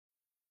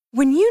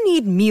When you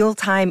need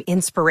mealtime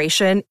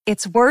inspiration,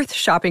 it's worth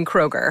shopping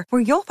Kroger,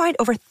 where you'll find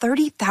over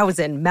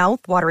 30,000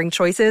 mouth-watering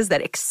choices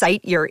that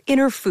excite your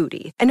inner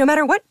foodie. And no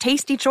matter what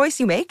tasty choice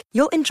you make,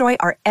 you'll enjoy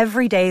our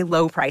everyday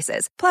low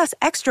prices, plus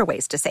extra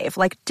ways to save,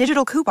 like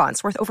digital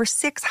coupons worth over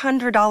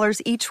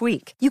 $600 each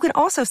week. You can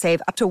also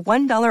save up to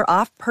 $1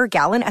 off per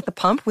gallon at the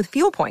pump with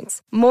fuel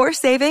points. More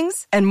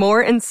savings and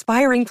more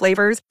inspiring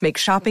flavors make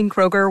shopping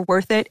Kroger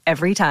worth it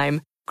every time.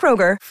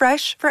 Kroger,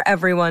 fresh for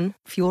everyone.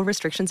 Fuel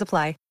restrictions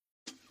apply.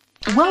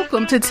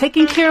 Welcome to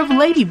Taking Care of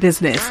Lady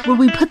Business, where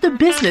we put the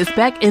business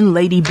back in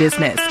lady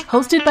business.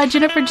 Hosted by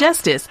Jennifer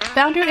Justice,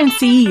 founder and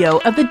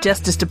CEO of the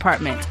Justice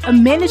Department, a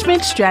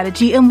management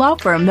strategy and law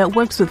firm that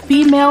works with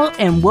female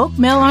and woke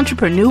male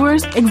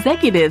entrepreneurs,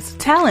 executives,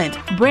 talent,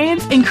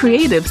 brands, and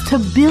creatives to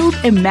build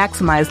and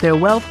maximize their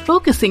wealth,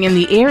 focusing in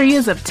the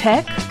areas of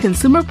tech,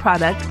 consumer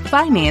product,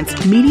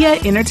 finance, media,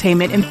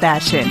 entertainment, and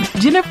fashion.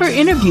 Jennifer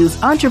interviews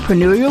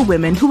entrepreneurial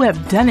women who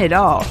have done it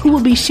all, who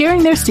will be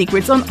sharing their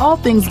secrets on all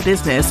things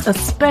business,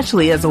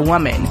 especially as a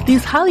woman.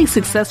 These highly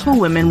successful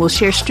women will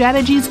share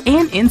strategies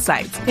and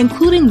insights,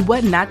 including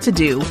what not to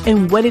do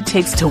and what it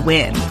takes to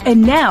win.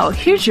 And now,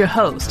 here's your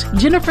host,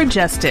 Jennifer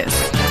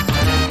Justice.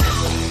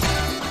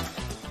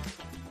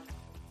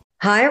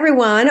 Hi,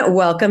 everyone.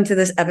 Welcome to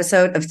this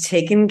episode of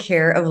Taking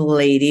Care of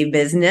Lady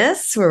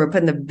Business, where we're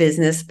putting the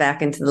business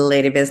back into the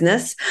lady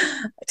business.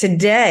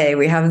 Today,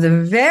 we have the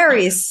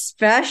very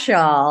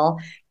special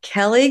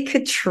Kelly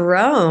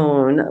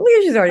Cutrone.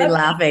 Look, she's already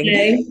laughing.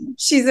 Okay.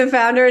 She's the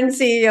founder and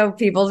CEO of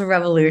People's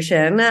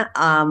Revolution.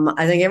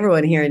 I think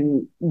everyone here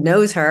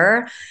knows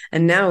her.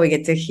 And now we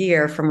get to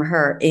hear from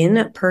her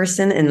in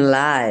person and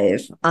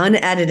live,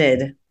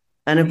 unedited,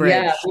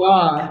 unabridged.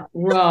 Yeah,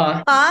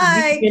 raw.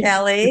 Hi,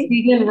 Kelly.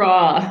 Vegan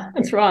raw.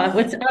 That's raw.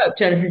 What's up,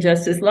 Jennifer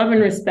Justice? Love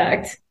and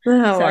respect.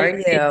 How are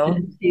Excited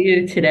you? to see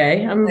you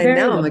today. I'm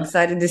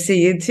excited to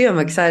see you too. I'm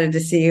excited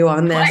to see you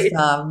on this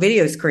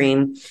video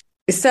screen.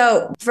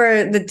 So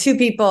for the two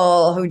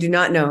people who do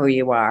not know who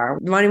you are,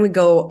 why don't we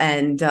go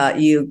and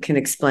you can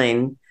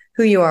explain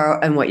who you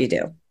are and what you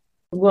do.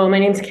 Well, my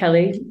name's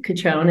Kelly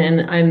Cutrone,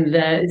 and I'm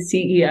the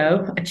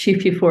CEO,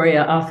 Chief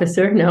Euphoria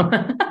Officer,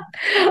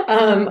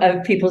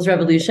 of People's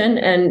Revolution.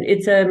 And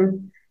it's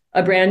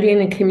a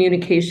branding and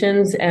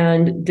communications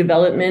and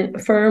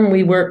development firm.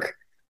 We work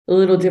a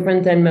little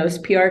different than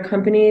most PR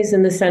companies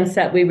in the sense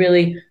that we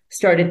really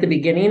start at the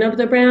beginning of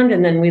the brand,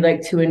 and then we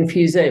like to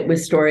infuse it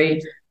with story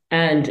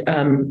and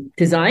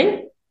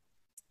design.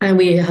 And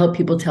we help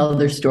people tell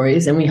their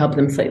stories, and we help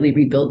them slightly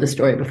rebuild the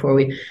story before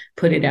we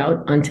put it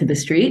out onto the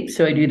street.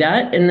 So I do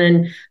that. And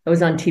then I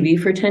was on TV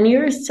for 10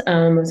 years.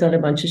 I was on a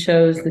bunch of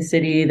shows, The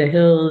City, The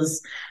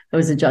Hills. I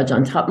was a judge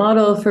on Top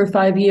Model for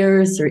 5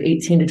 years, or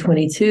 18 to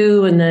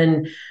 22. And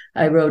then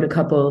I wrote a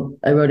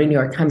New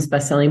York Times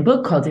bestselling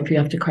book called If You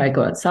Have to Cry,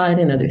 Go Outside,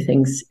 and Other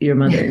Things Your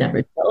Mother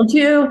Never Told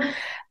You.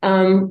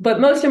 But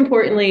most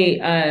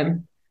importantly,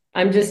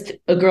 I'm just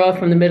a girl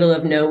from the middle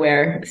of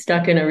nowhere,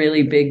 stuck in a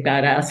really big,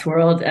 badass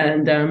world,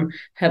 and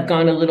have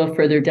gone a little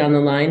further down the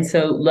line.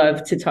 So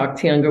love to talk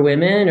to younger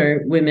women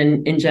or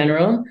women in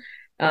general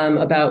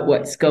about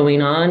what's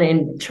going on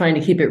and trying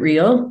to keep it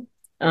real,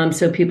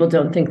 so people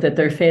don't think that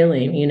they're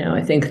failing. You know,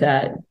 I think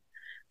that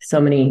so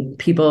many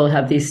people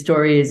have these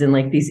stories and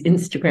like these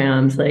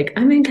Instagrams, like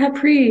I'm in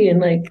Capri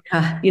and like,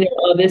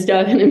 all this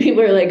stuff. And then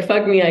people are like,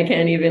 fuck me, I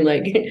can't even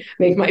like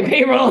make my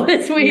payroll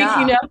this week,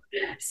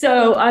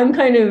 So I'm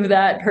kind of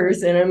that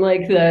person. I'm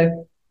like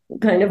the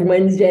kind of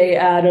Wednesday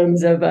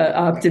Addams of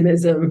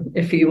optimism,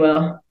 if you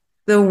will.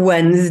 The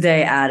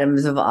Wednesday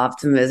Addams of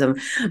optimism,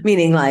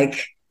 meaning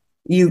like,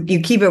 you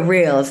keep it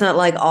real. It's not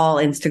like all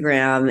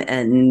Instagram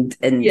and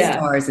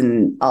stars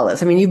and all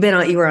this. I mean, you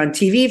were on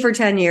TV for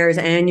 10 years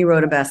and you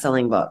wrote a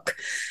best-selling book,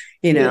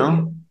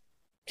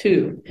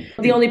 Two.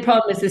 The only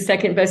problem is the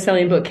second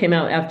best-selling book came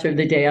out after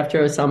the day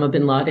after Osama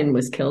bin Laden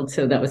was killed.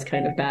 So that was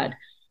kind of bad.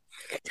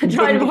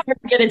 Trying hard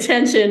to get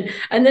attention.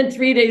 And then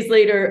 3 days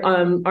later,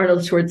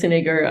 Arnold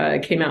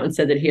Schwarzenegger came out and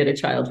said that he had a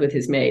child with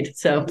his maid.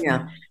 So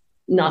yeah.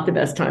 Not the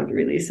best time to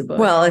release a book.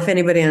 Well, if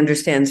anybody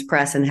understands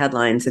press and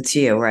headlines, it's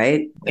you,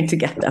 right? To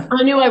get them.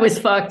 I knew I was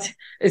fucked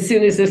as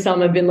soon as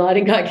Osama bin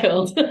Laden got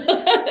killed.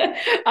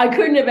 I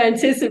couldn't have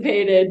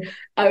anticipated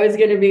I was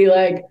going to be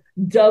like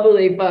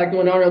doubly fucked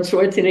when Arnold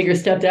Schwarzenegger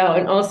stepped out.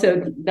 And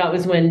also that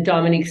was when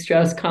Dominique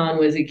Strauss-Kahn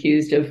was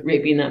accused of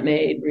raping that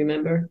maid,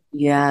 remember?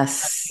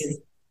 Yes.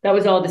 That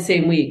was all the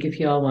same week, if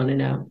you all want to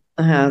know.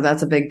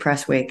 That's a big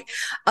press week.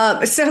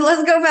 So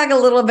let's go back a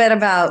little bit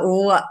about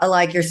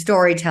like your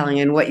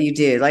storytelling and what you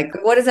do. Like,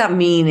 what does that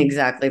mean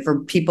exactly for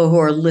people who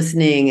are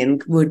listening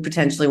and would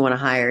potentially want to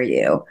hire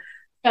you?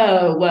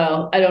 Oh,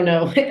 well, I don't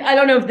know. I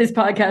don't know if this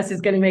podcast is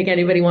going to make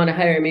anybody want to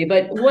hire me,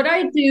 but what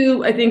I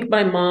do, I think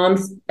my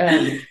mom's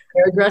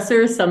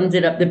hairdresser sums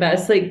it up the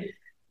best. Like,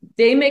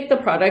 they make the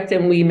product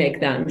and we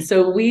make them.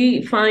 So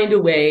we find a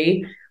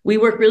way we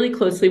work really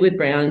closely with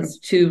brands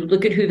to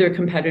look at who their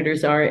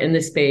competitors are in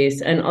the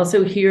space and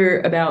also hear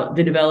about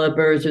the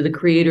developers or the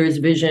creators'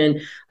 vision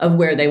of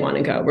where they want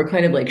to go. We're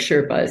kind of like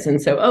Sherpas.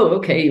 And so, oh,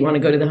 okay, you want to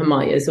go to the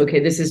Himalayas. Okay,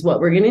 this is what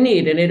we're going to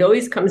need. And it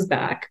always comes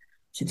back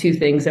to two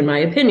things, in my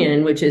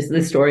opinion, which is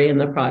the story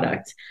and the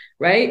product,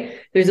 right?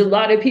 There's a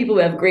lot of people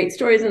who have great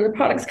stories and the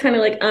product's kind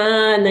of like,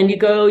 and then you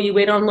go, you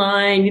wait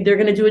online, they're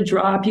going to do a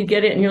drop, you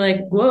get it. And you're like,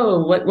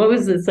 whoa, what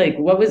was this? Like,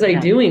 what was I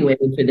doing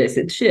waiting for this?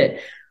 It's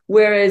shit.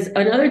 Whereas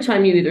another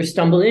time you either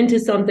stumble into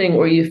something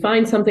or you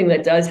find something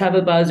that does have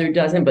a buzz or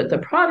doesn't, but the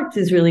product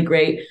is really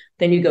great,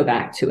 then you go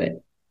back to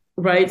it.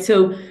 Right.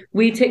 So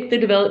we take the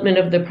development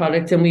of the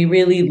product and we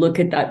really look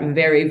at that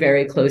very,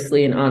 very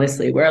closely and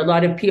honestly, where a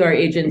lot of PR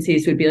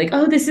agencies would be like,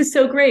 oh, this is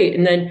so great.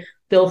 And then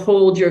they'll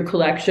hold your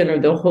collection or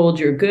they'll hold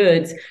your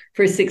goods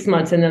for 6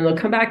 months and then they'll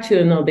come back to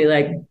you and they'll be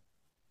like,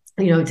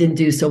 it didn't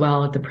do so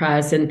well at the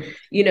press. And,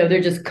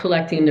 they're just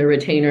collecting the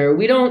retainer.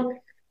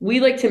 We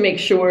like to make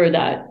sure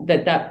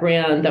that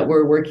brand that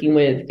we're working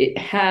with, it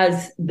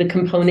has the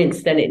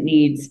components that it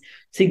needs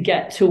to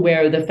get to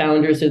where the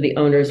founders or the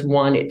owners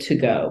want it to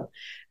go.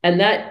 And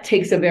that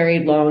takes a very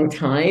long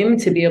time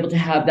to be able to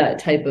have that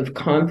type of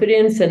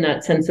confidence and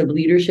that sense of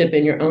leadership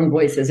in your own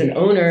voice as an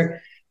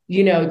owner,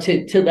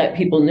 to let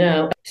people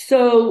know.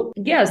 So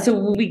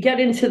we get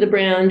into the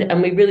brand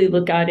and we really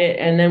look at it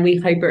and then we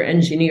hyper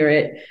engineer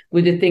it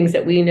with the things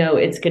that we know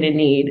it's going to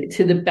need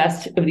to the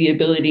best of the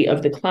ability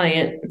of the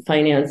client,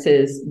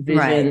 finances,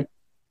 vision,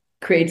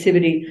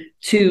 creativity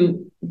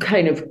to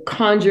kind of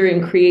conjure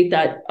and create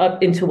that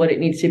up into what it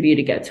needs to be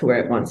to get to where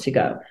it wants to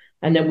go.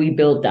 And then we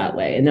build that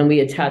way. And then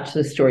we attach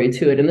the story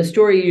to it. And the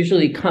story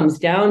usually comes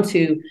down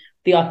to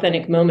the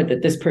authentic moment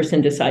that this person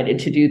decided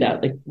to do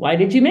that. Like, why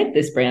did you make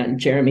this brand,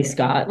 Jeremy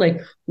Scott?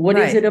 Like, what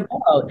is it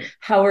about?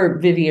 How are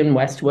Vivienne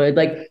Westwood?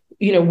 Like,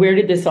 where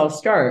did this all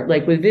start?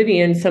 Like with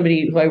Vivienne,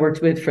 somebody who I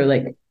worked with for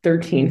like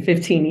 13,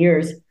 15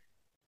 years,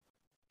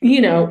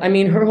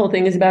 her whole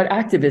thing is about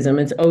activism.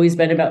 It's always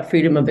been about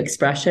freedom of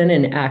expression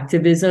and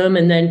activism.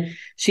 And then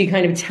she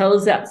kind of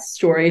tells that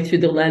story through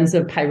the lens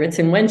of pirates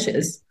and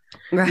wenches.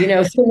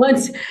 Right. So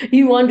once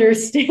you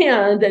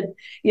understand that,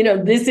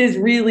 this is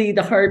really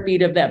the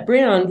heartbeat of that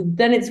brand,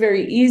 then it's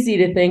very easy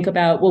to think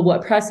about, well,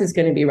 what press is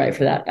going to be right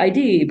for that?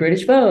 ID,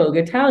 British Vogue,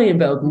 Italian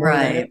Vogue, more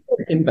than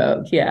American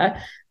Vogue. Yeah.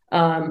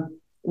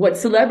 What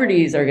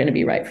celebrities are going to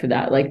be right for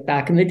that? Like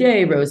back in the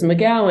day, Rose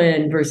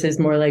McGowan versus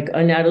more like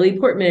a Natalie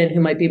Portman,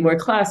 who might be more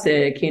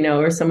classic,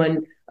 or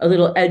someone a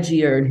little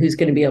edgier and who's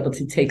going to be able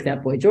to take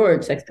that Boy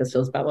George, Sex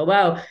Pistols, blah, blah,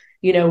 blah.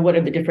 What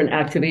are the different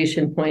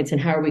activation points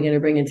and how are we going to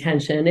bring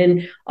attention?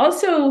 And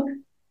also,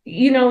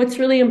 it's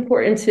really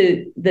important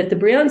that the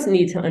brands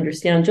need to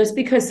understand just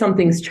because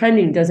something's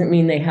trending doesn't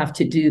mean they have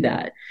to do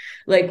that.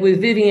 Like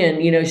with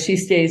Vivienne, she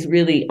stays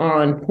really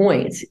on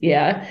point.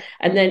 Yeah.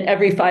 And then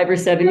every 5 or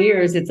 7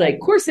 years, it's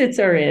like corsets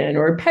are in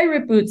or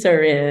pirate boots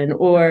are in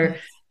or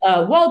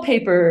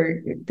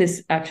wallpaper.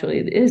 This actually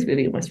is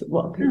Vivienne Westwood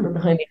wallpaper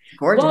behind me.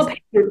 Gorgeous.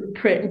 Wallpaper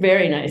print,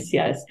 very nice.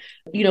 Yes.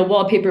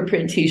 Wallpaper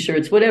print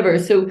t-shirts, whatever.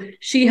 So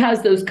she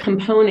has those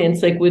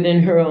components like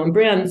within her own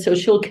brand. So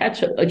she'll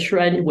catch a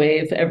trend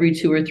wave every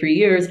 2 or 3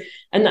 years.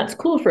 And that's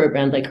cool for a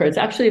brand like her. It's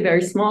actually a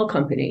very small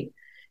company,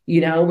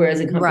 whereas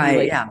a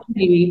company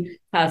me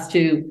has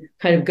to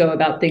kind of go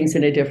about things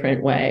in a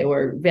different way.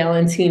 Or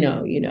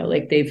Valentino,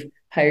 like they've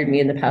hired me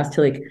in the past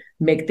to like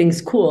make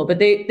things cool, but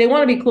they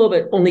want to be cool,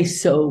 but only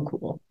so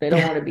cool. They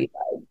don't want to be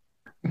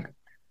like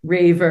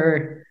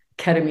raver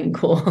ketamine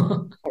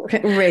cool.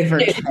 Raver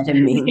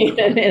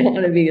ketamine. They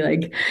want to be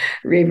like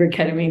raver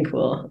ketamine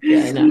cool.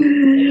 Yeah, I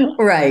know.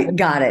 Right.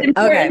 Got it. It's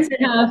important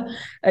to have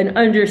an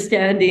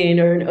understanding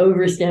or an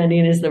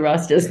overstanding, as the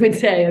Rastas would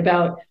say,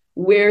 about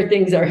where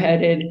things are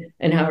headed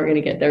and how we're going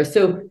to get there.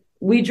 So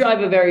we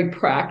drive a very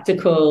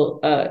practical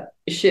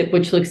ship,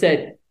 which looks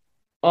at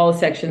all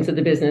sections of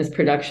the business: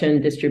 production,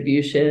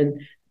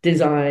 distribution,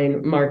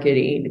 design,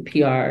 marketing,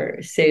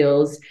 PR,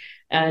 sales,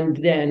 and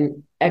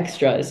then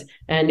extras.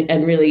 And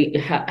really,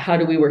 how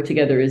do we work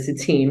together as a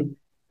team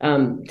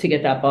to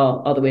get that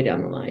ball all the way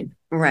down the line?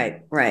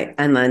 Right.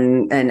 And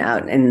then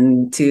out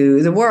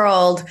into the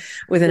world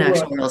with an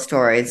actual real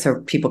story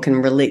so people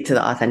can relate to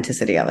the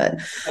authenticity of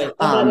it. Right.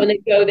 And when they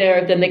go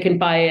there, then they can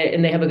buy it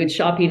and they have a good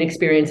shopping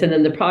experience. And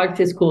then the product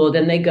is cool.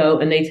 Then they go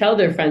and they tell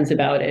their friends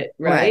about it.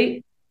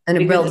 Right. And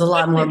it builds a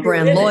lot more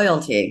brand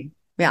loyalty.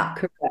 Yeah.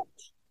 Correct.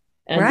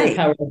 And the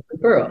power of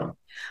referral.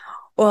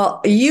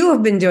 Well, you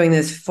have been doing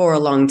this for a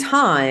long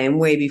time,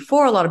 way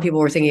before a lot of people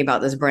were thinking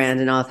about this brand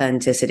and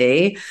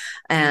authenticity.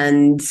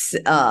 And,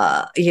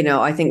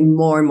 I think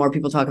more and more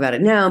people talk about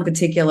it now, in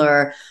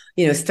particular,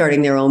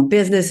 starting their own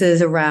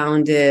businesses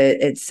around it,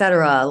 et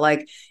cetera.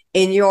 Like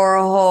in your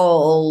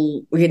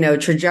whole,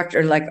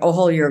 trajectory, like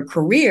your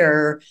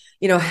career,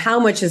 how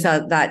much has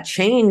that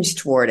changed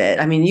toward it?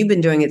 I mean, you've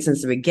been doing it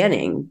since the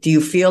beginning. Do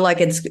you feel like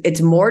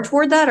it's more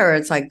toward that, or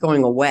it's like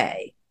going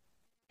away?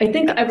 I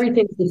think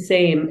everything's the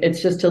same.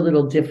 It's just a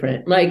little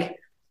different. Like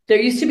there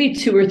used to be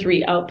 2 or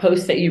 3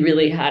 outposts that you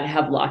really had to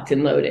have locked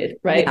and loaded,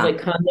 right? Yeah. Like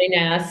Condé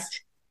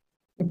Nast,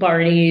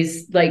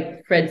 Barney's,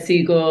 like Fred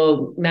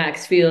Siegel,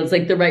 Maxfield's,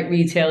 like the right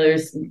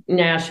retailers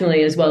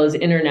nationally as well as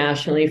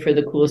internationally for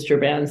the Coolster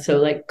brands. So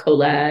like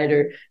Colette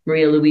or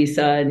Maria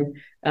Luisa and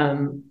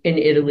in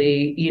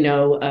Italy,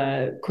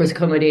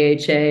 Corsicomo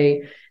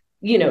DHA,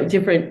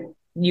 different,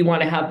 you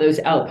want to have those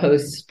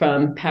outposts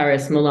from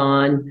Paris,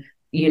 Milan,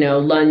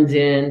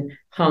 London,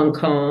 Hong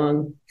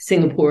Kong,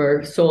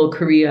 Singapore, Seoul,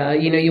 Korea,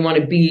 you want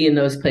to be in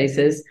those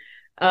places.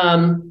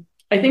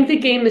 I think the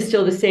game is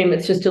still the same.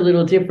 It's just a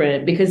little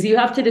different because you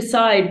have to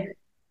decide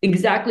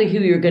exactly who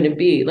you're going to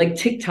be. Like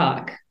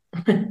TikTok,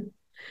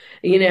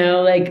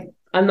 like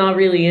I'm not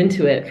really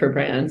into it for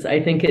brands.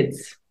 I think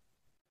it's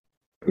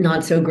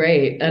not so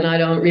great. And I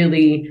don't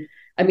really,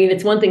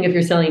 it's one thing if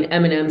you're selling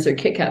M&Ms or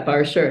Kit Kat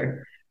bars,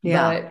 sure.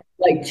 Yeah. But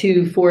like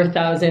 $2,000,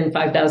 $4,000,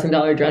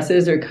 $5,000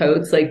 dresses or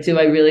coats, like, do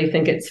I really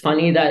think it's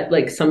funny that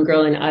like some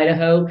girl in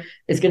Idaho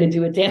is going to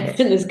do a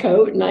dance in this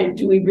coat? And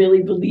do we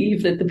really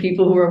believe that the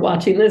people who are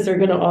watching this are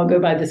going to all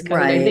go buy this coat?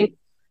 Right. I think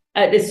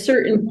at a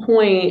certain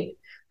point,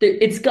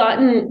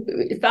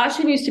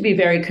 fashion used to be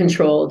very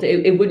controlled.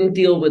 It wouldn't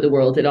deal with the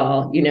world at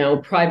all.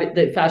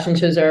 The fashion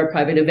shows are a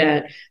private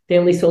event. They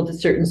only sold to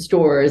certain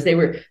stores. They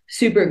were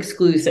super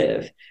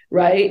exclusive.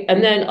 Right.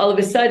 And then all of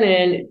a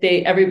sudden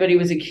everybody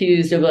was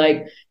accused of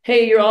like,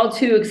 hey, you're all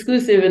too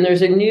exclusive. And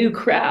there's a new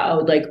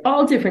crowd, like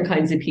all different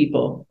kinds of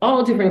people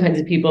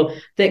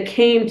that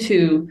came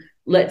to,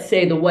 let's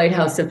say, the White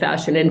House of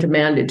fashion and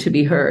demanded to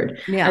be heard.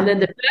 Yeah. And then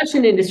the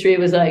fashion industry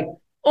was like,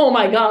 oh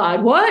my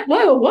God, what?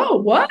 Whoa,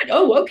 what?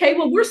 Oh, okay.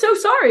 Well, we're so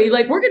sorry.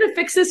 Like, we're going to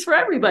fix this for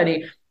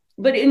everybody.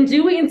 But in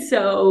doing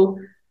so,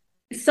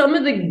 some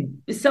of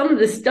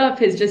the stuff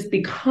has just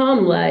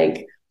become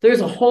like, there's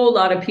a whole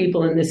lot of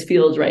people in this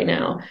field right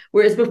now,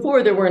 whereas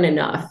before there weren't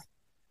enough.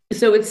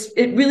 So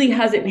it really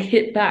hasn't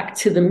hit back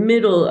to the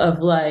middle of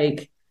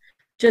like,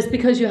 just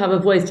because you have a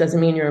voice doesn't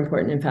mean you're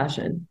important in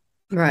fashion.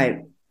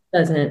 Right.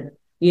 Doesn't,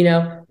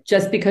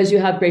 just because you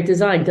have great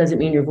design doesn't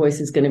mean your voice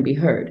is going to be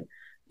heard.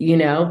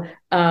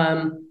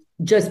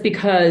 Just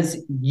because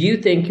you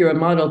think you're a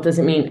model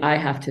doesn't mean I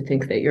have to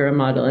think that you're a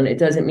model. And it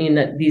doesn't mean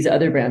that these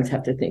other brands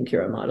have to think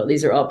you're a model.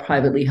 These are all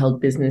privately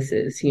held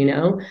businesses,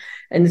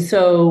 And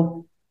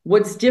so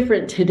what's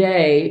different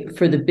today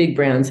for the big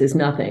brands is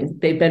nothing.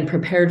 They've been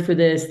prepared for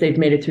this. They've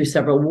made it through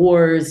several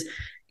wars.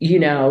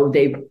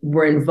 They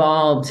were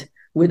involved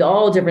with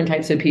all different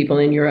types of people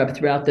in Europe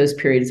throughout those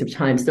periods of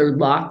times. They're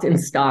locked and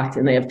stocked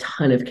and they have a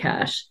ton of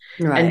cash.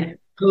 Right. And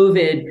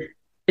COVID,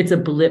 it's a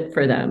blip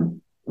for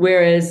them.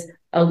 Whereas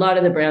a lot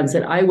of the brands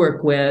that I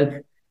work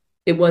with,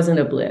 it wasn't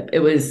a blip.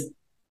 It was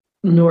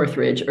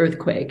Northridge,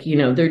 earthquake,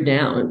 they're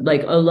down.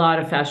 Like a lot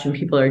of fashion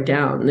people are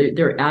down.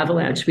 They're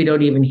avalanche. We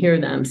don't even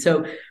hear them.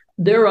 So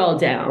they're all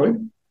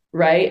down,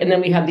 right? And then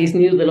we have these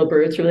new little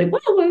birds who are like,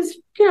 well, it was,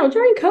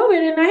 during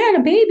COVID and I had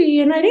a baby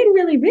and I didn't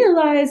really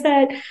realize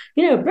that,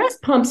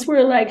 breast pumps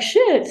were like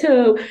shit.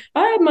 So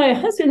my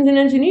husband's an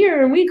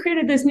engineer and we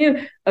created this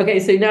new. Okay,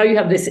 so now you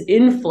have this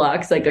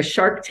influx, like a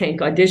Shark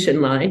Tank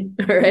audition line,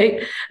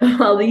 right?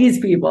 All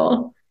these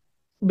people.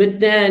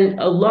 But then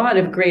a lot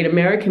of great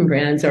American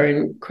brands are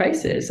in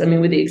crisis.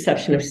 With the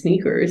exception of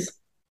sneakers.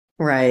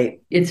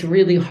 Right. It's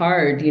really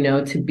hard,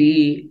 to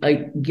be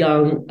a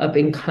young up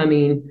and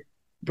coming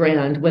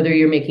brand, whether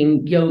you're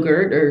making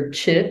yogurt or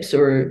chips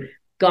or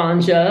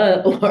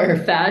ganja or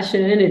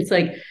fashion. It's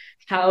like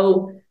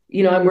how,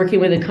 I'm working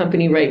with a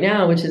company right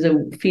now, which is a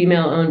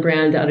female owned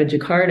brand out of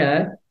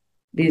Jakarta.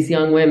 These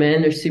young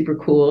women, they're super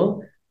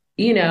cool,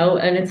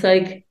 and it's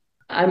like,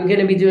 I'm going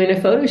to be doing a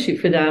photo shoot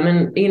for them.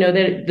 And,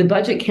 that the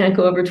budget can't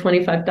go over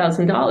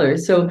 $25,000.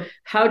 So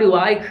how do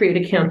I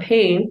create a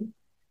campaign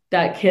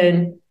that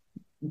can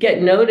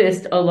get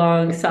noticed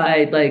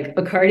alongside like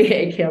a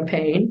Cartier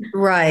campaign,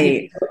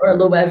 right, or a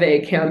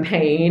Loewe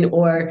campaign,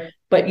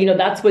 but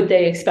that's what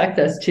they expect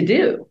us to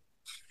do.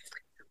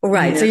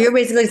 Right. So you're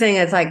basically saying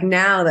it's like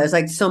now there's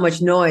like so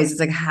much noise. It's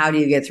like, how do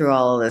you get through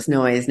all of this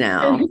noise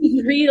now? And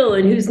who's real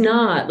and who's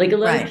not? Like a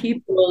lot of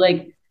people,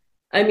 like,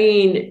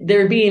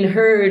 they're being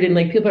heard and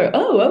like people are,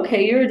 oh,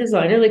 okay, you're a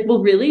designer. Like,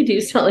 well, really? Do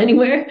you sell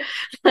anywhere?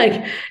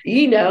 Like,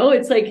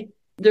 it's like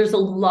there's a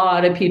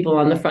lot of people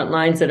on the front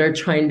lines that are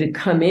trying to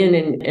come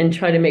in and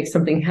try to make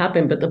something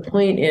happen. But the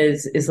point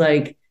is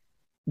like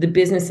the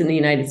business in the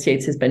United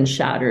States has been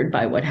shattered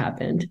by what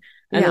happened.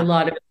 And a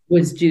lot of it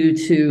was due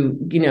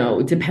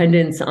to,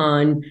 dependence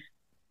on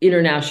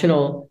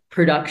international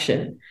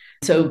production.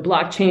 So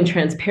blockchain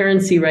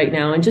transparency right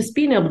now and just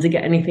being able to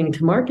get anything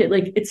to market,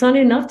 like it's not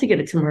enough to get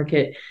it to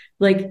market.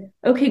 Like,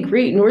 okay,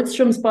 great.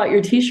 Nordstrom's bought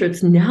your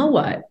t-shirts. Now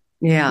what?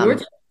 Yeah.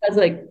 Nordstrom has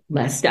like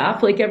less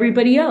staff like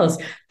everybody else.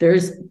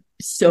 There's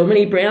so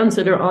many brands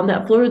that are on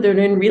that floor. They're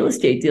in real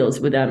estate deals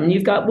with them. And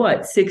you've got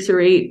what, 6 or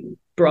 8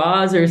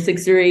 bras or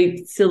 6 or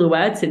 8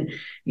 silhouettes. And,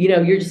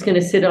 you're just going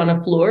to sit on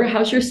a floor.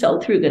 How's your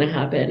sell-through going to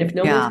happen if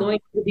no one's going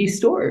to these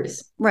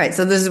stores? Right.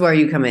 So this is where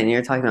you come in.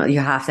 You're talking about, you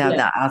have to have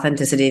that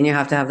authenticity and you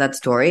have to have that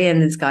story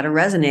and it's got to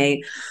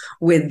resonate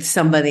with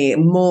somebody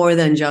more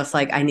than just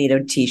like, I need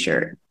a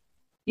t-shirt.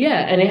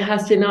 Yeah. And it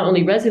has to not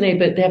only resonate,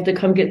 but they have to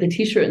come get the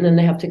t-shirt and then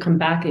they have to come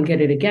back and get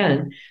it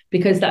again.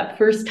 Because that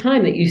first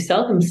time that you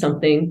sell them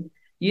something,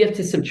 you have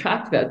to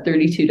subtract about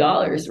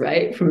 $32,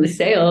 right, from the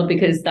sale,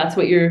 because that's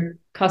what your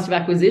cost of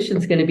acquisition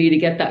is going to be to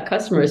get that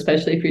customer,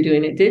 especially if you're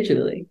doing it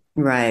digitally.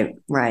 Right.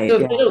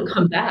 So if they don't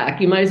come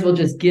back, you might as well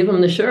just give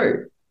them the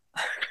shirt.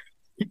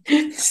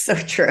 So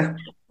true.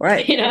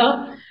 Right.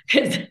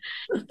 Because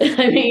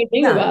I mean,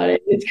 think about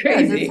it. It's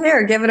crazy. It's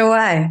here, give it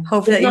away.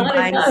 Hope that you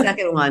buy the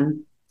second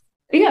one.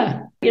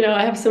 Yeah.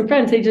 I have some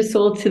friends, they just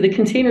sold to the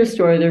Container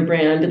Store, their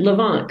brand,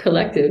 Levant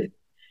Collective.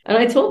 And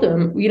I told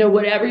them,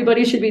 what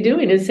everybody should be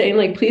doing is saying,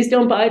 like, please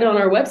don't buy it on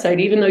our website,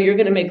 even though you're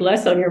going to make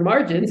less on your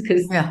margins,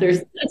 because there's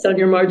less on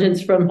your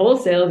margins from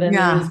wholesale than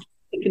there is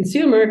the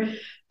consumer.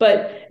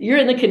 But you're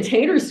in the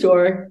Container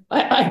Store.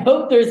 I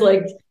hope there's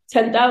like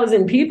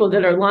 10,000 people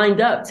that are lined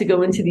up to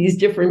go into these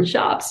different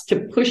shops to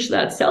push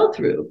that sell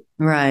through.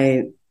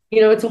 Right.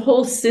 It's a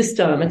whole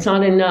system. It's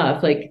not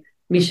enough. Like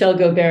Michel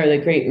Gaubert,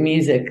 the great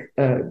music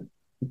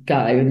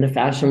guy in the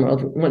fashion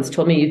world, once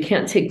told me, you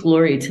can't take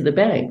glory to the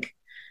bank.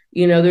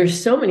 There's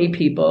so many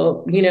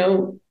people,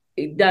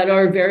 that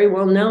are very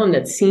well known,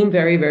 that seem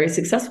very, very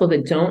successful,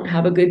 that don't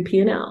have a good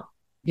P&L.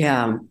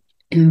 Yeah,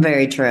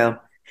 very true.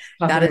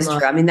 That is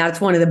true. I mean, that's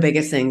one of the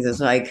biggest things is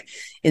like,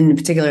 in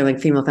particular,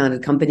 like female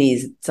founded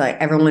companies, it's like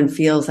everyone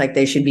feels like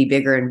they should be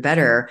bigger and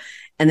better.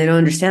 And they don't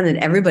understand that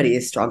everybody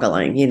is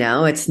struggling.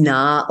 It's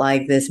not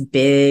like this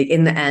big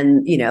in the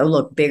end,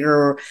 look,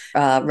 bigger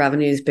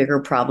revenues, bigger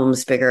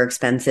problems, bigger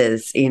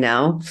expenses,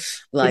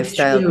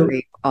 lifestyle,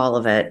 all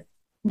of it.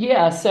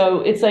 Yeah. So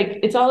it's like,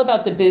 it's all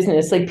about the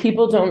business. Like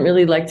people don't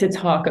really like to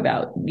talk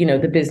about,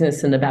 the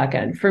business in the back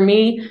end. For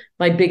me,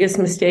 my biggest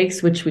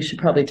mistakes, which we should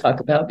probably talk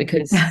about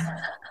because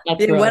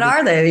what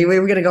are they?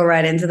 We're going to go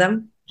right into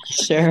them.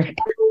 Sure.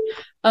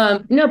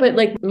 No, but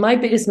like my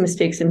biggest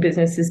mistakes in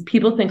business is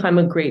people think I'm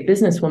a great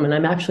businesswoman.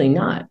 I'm actually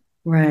not.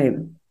 Right.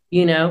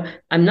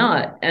 I'm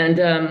not. And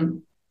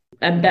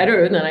I'm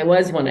better than I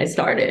was when I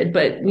started.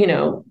 But,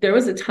 there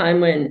was a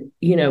time when,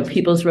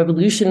 People's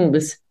Revolution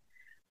was,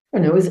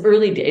 it was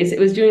early days. It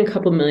was doing a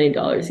couple $1 million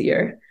a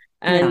year.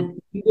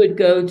 And we would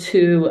go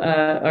to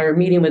our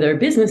meeting with our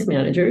business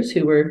managers,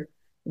 who were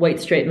white,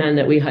 straight men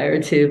that we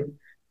hired to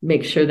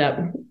make sure that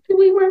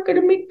we weren't going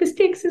to make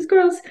mistakes as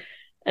girls.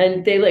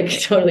 And they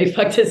like totally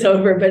fucked us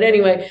over. But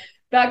anyway,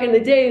 back in the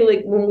day,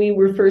 like when we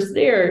were first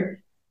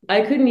there,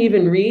 I couldn't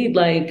even read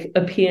like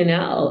a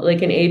P&L,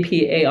 like an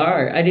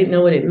APAR. I didn't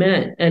know what it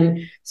meant. And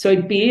so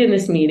I'd be in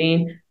this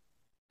meeting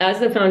as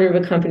the founder of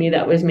a company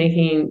that was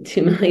making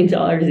 $2 million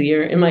a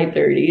year in my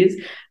 30s.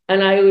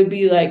 And I would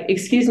be like,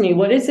 excuse me,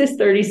 what is this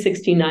 30,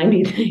 60,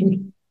 90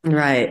 thing?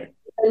 Right.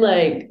 And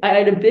like, I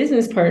had a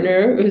business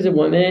partner who was a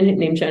woman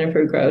named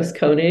Jennifer Gross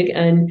Koenig,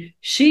 and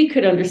she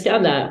could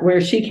understand that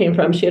where she came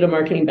from. She had a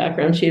marketing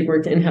background. She had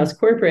worked in-house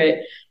corporate,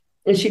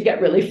 and she'd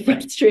get really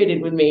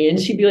frustrated with me. And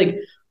she'd be like,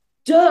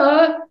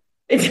 duh,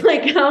 it's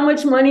like how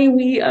much money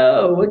we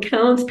owe,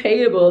 accounts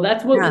payable.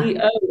 That's what we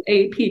owe,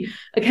 AP.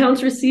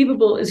 Accounts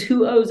receivable is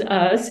who owes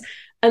us.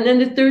 And then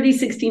the 30,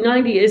 60,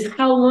 90 is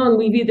how long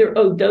we've either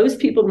owed those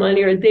people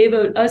money or they've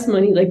owed us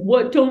money. Like,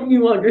 what don't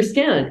you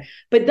understand?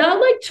 But that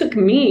like took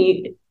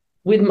me,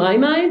 with my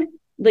mind,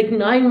 like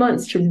 9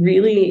 months to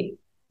really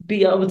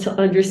be able to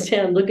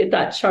understand, look at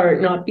that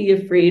chart, not be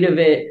afraid of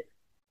it,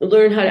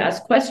 learn how to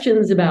ask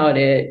questions about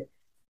it.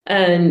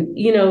 And,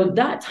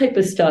 that type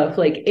of stuff,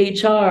 like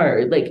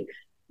HR, like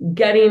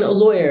getting a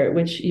lawyer,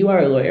 which you are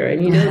a lawyer,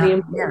 and the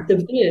importance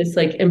of this,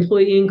 like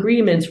employee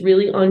agreements,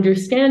 really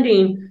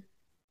understanding,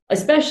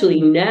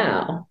 especially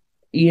now,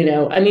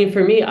 I mean,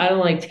 for me, I don't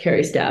like to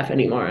carry staff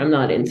anymore. I'm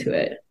not into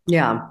it.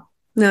 Yeah.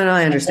 No,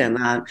 I understand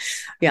that.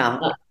 Yeah.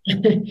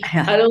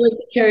 I don't like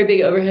to carry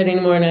big overhead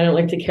anymore, and I don't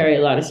like to carry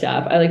a lot of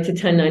staff. I like to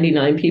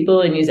 1099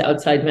 people and use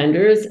outside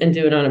vendors and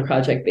do it on a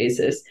project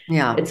basis.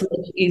 Yeah. It's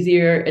much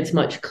easier. It's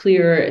much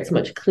clearer. It's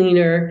much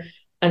cleaner,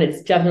 and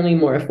it's definitely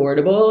more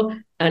affordable,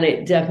 and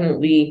it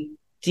definitely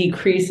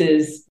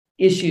decreases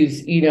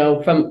issues,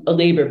 from a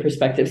labor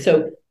perspective.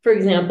 So for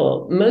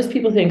example, most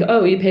people think,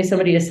 oh, you pay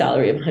somebody a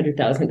salary of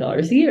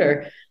 $100,000 a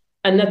year,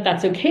 and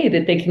that's okay,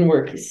 that they can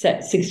work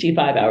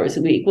 65 hours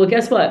a week. Well,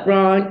 guess what?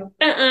 Wrong.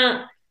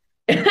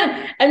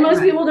 And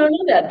most people don't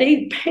know that.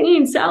 They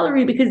pay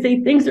salary because they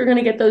think they're going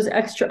to get those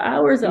extra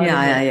hours out of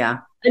it. Yeah.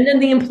 And then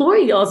the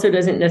employee also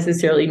doesn't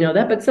necessarily know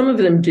that, but some of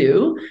them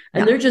do.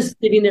 And they're just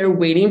sitting there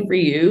waiting for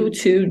you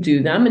to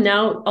do them. And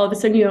now all of a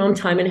sudden you owe them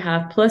time and a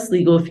half plus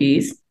legal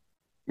fees,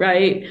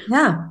 right?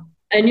 Yeah.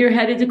 And you're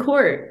headed to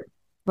court.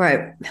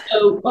 Right.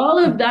 So all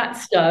of that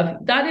stuff,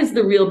 that is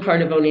the real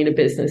part of owning a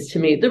business to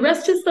me. The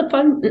rest is the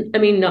fun. I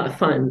mean, not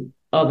fun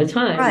all the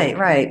time.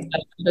 Right.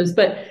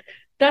 But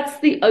that's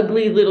the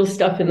ugly little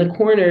stuff in the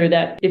corner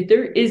that if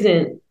there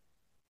isn't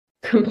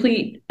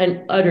complete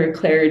and utter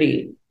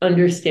clarity,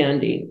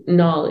 understanding,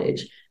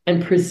 knowledge,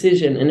 and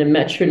precision in a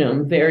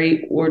metronome,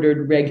 very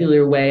ordered,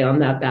 regular way on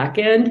that back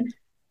end,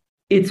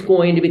 it's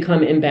going to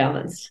become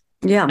imbalanced.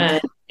 Yeah.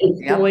 And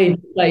it's going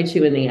to bite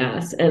you in the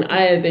ass. And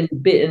I have been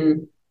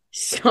bitten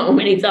so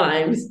many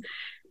times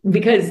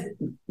because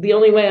the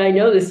only way I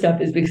know this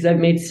stuff is because I've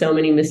made so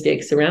many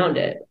mistakes around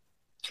it.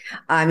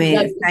 I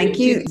mean, thank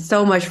you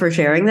so much for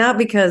sharing that,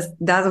 because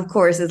that, of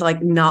course, is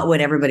like not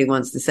what everybody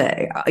wants to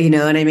say. You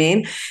know what I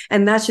mean?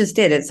 And that's just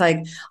it. It's like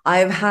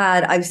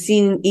I've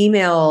seen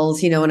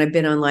emails, when I've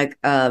been on like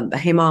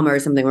Hey Mama or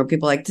something, where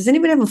people are like, does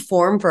anybody have a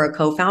form for a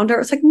co-founder?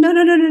 It's like,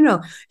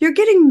 no. You're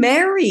getting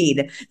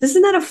married. This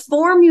is not a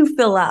form you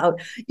fill out.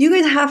 You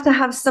guys have to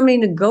have somebody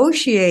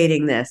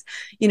negotiating this.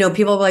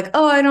 People are like,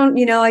 oh, I don't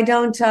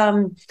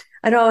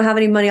have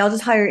any money. I'll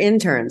just hire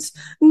interns.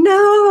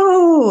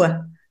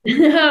 No.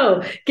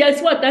 No,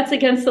 guess what? That's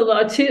against the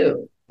law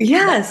too.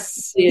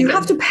 Yes. You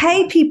have to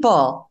pay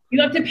people.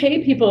 You have to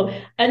pay people.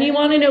 And you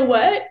want to know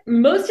what?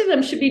 Most of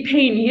them should be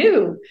paying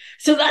you.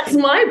 So that's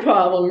my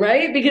problem,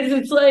 right? Because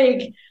it's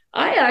like,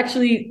 I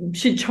actually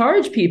should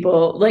charge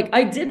people. Like,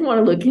 I did want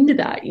to look into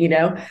that,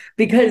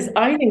 because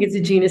I think it's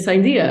a genius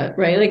idea,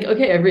 right? Like,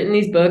 okay, I've written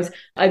these books.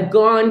 I've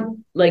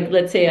gone, like,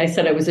 let's say I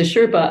said I was a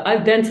Sherpa.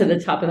 I've been to the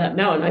top of that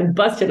mountain. I've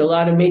busted a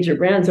lot of major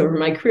brands over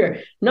my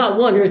career, not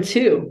one or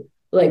two.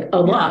 Like a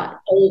lot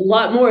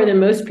more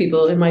than most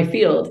people in my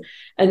field.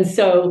 And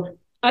so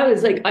I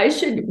was like, I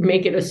should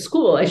make it a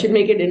school. I should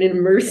make it an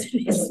immersive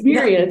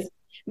experience,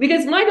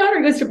 because my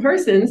daughter goes to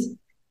Parsons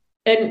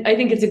and I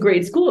think it's a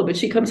great school, but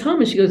she comes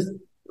home and she goes,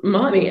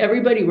 Mommy,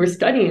 everybody we're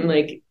studying,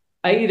 like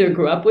I either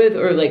grew up with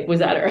or like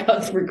was at our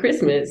house for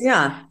Christmas.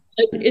 Yeah.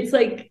 It's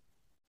like,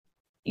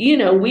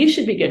 we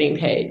should be getting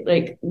paid.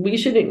 Like we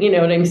shouldn't,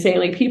 what I'm saying?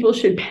 Like people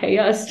should pay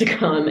us to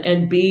come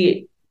and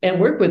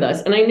work with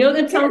us. And I know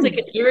that sounds like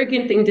an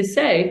arrogant thing to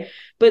say,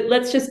 but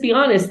let's just be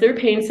honest. They're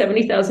paying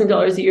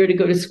 $70,000 a year to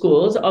go to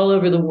schools all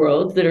over the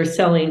world that are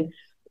selling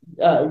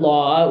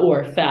law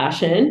or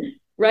fashion,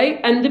 right?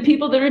 And the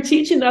people that are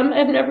teaching them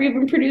have never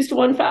even produced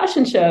one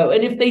fashion show.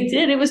 And if they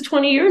did, it was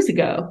 20 years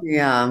ago.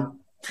 Yeah.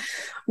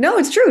 No,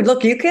 it's true.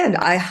 Look, you can.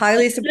 I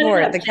highly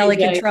support the Kelly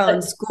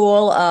Cutrone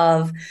School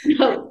of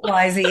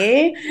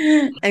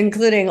YZ,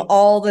 including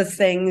all the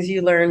things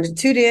you learned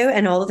to do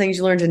and all the things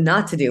you learned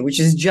not to do, which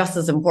is just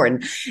as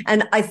important.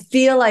 And I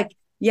feel like,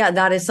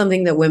 that is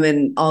something that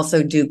women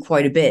also do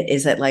quite a bit,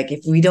 is that like, if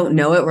we don't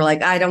know it, we're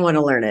like, I don't want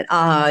to learn it.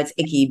 It's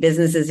icky.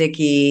 Business is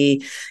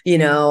icky.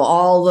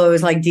 All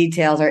those like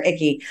details are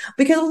icky,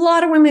 because a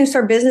lot of women who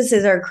start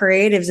businesses are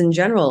creatives in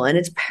general, and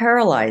it's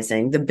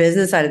paralyzing. The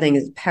business side of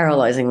things is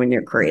paralyzing when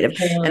you're creative.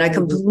 And I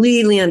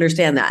completely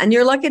understand that. And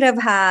you're lucky to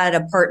have had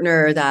a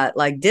partner that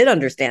like did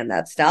understand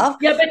that stuff.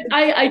 Yeah, but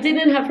I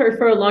didn't have her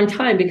for a long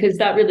time, because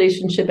that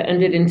relationship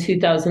ended in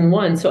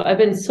 2001. So I've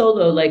been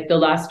solo like the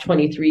last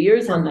 23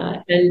 years on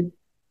that. And,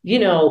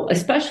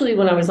 especially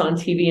when I was on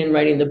TV and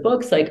writing the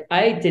books, like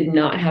I did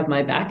not have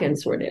my back end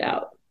sorted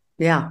out.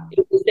 Yeah.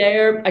 It was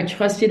there. I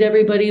trusted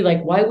everybody.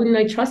 Like, why wouldn't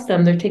I trust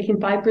them? They're taking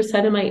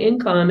 5% of my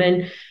income.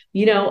 And,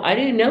 I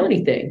didn't know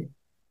anything.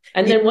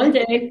 And then one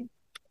day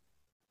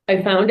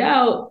I found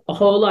out a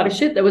whole lot of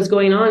shit that was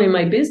going on in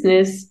my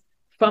business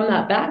from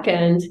that back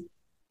end.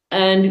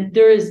 And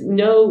there is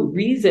no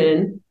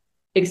reason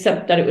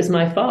except that it was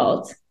my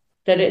fault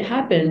that it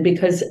happened,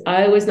 because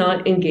I was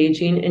not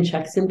engaging in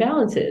checks and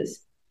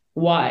balances.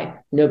 Why?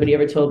 Nobody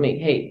ever told me,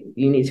 hey,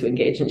 you need to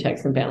engage in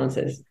checks and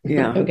balances.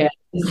 Yeah. Okay.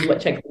 This is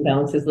what checks and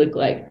balances look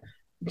like.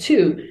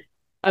 2,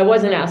 I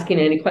wasn't asking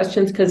any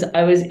questions, because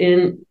I was I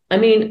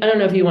don't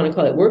know if you want to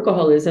call it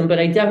workaholism, but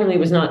I definitely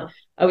was not.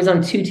 I was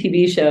on 2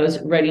 TV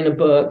shows, writing a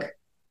book,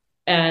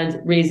 and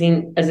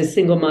raising as a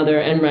single mother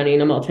and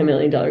running a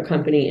multi-million-dollar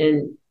company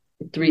in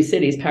 3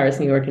 cities, Paris,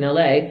 New York, and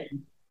LA.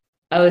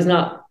 I was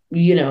not,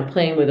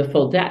 playing with a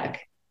full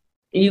deck.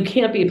 You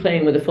can't be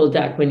playing with a full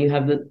deck when you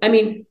have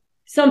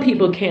some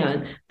people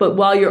can, but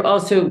while you're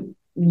also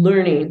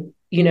learning,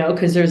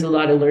 because there's a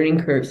lot of learning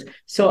curves.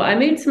 So I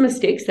made some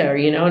mistakes there,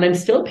 and I'm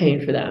still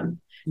paying for them.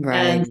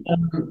 Right.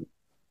 And,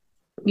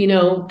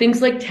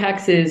 things like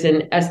taxes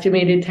and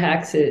estimated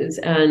taxes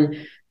and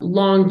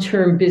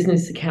long-term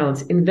business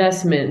accounts,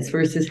 investments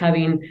versus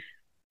having,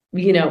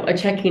 a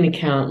checking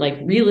account, like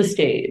real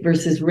estate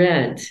versus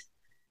rent.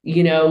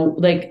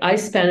 Like I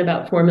spent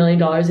about $4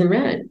 million in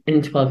rent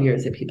in 12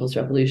 years at People's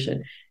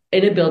Revolution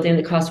in a building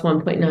that cost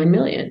 $1.9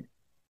 million.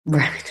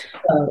 Right.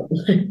 So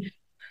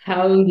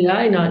how did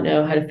I not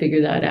know how to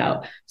figure that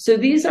out? So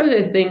these are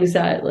the things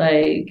that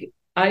like,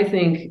 I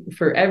think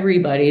for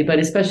everybody, but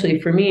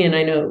especially for me, and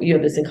I know you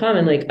have this in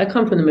common, like I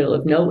come from the middle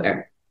of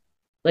nowhere.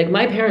 Like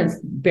my parents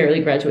barely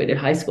graduated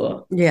high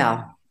school.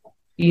 Yeah.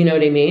 You know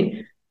what I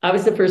mean? I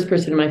was the first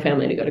person in my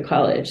family to go to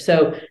college.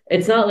 So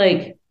it's not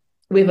like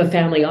we have a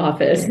family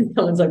office and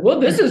someone's like, well,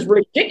 this is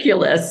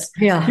ridiculous.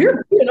 Yeah.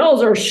 Your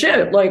P&Ls are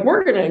shit. Like,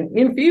 we're going to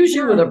infuse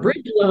you with a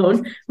bridge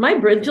loan. My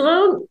bridge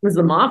loan was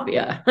the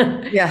mafia.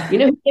 Yeah. Who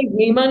gave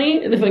me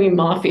money? The fucking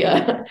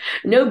mafia.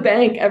 No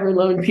bank ever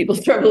loaned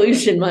People's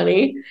Revolution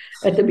money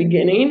at the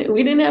beginning.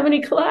 We didn't have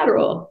any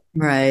collateral.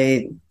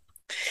 Right.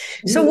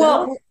 So,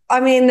 well,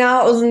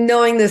 now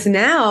knowing this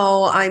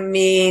now,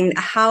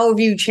 how have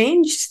you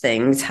changed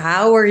things?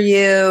 How are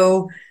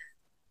you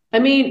I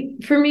mean,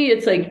 for me,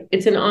 it's like,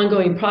 it's an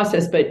ongoing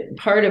process, but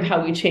part of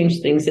how we change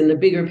things in the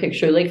bigger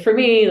picture, like for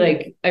me,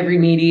 like I've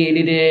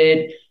remediated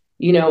it.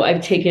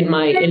 I've taken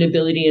my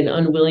inability and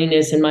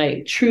unwillingness and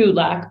my true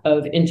lack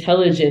of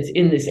intelligence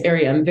in this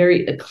area. I'm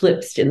very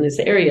eclipsed in this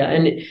area.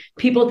 And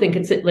people think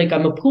it's like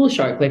I'm a pool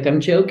shark, like I'm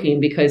joking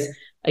because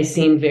I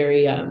seem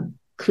very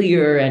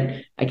clear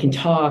and I can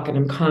talk and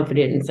I'm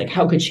confident. And it's like,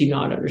 how could she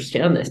not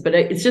understand this? But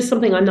it's just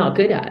something I'm not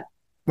good at.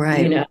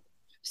 Right.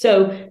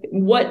 So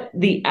what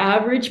the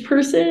average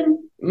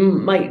person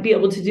might be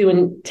able to do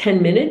in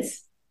 10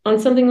 minutes on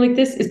something like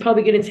this is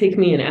probably going to take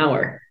me an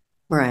hour.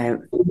 Right.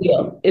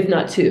 If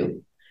not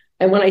two.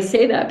 And when I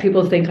say that,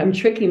 people think I'm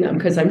tricking them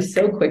because I'm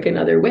so quick in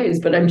other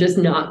ways, but I'm just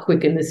not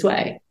quick in this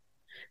way.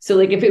 So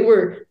like if it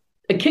were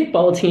a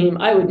kickball team,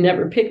 I would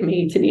never pick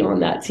me to be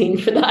on that team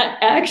for that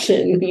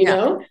action, you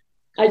know?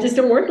 I just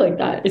don't work like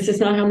that. It's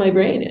just not how my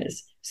brain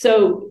is.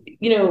 So,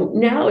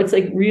 now it's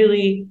like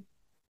really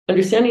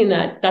understanding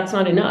that that's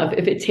not enough.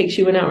 If it takes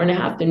you an hour and a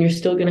half, then you're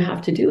still going to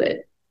have to do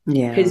it.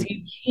 Yeah. Because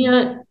you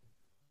can't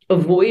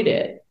avoid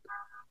it.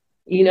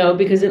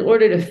 Because in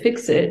order to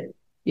fix it,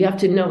 you have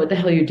to know what the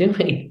hell you're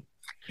doing.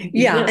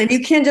 Yeah. And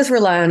you can't just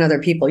rely on other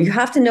people. You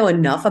have to know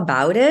enough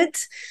about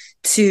it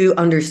to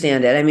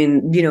understand it. I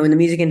mean, in the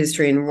music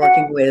industry and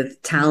working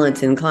with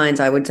talent and clients,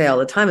 I would say all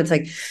the time, it's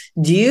like,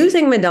 do you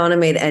think Madonna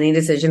made any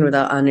decision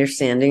without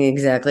understanding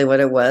exactly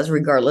what it was,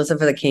 regardless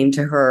if it came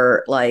to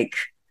her like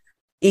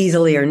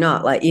easily or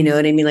not? Like, you know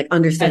what I mean? Like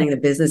understanding the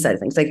business side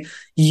of things. Like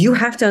you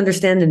have to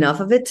understand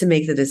enough of it to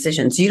make the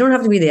decision. So you don't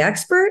have to be the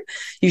expert.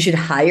 You should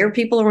hire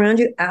people around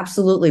you.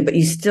 Absolutely. But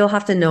you still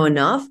have to know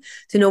enough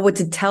to know what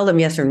to tell them,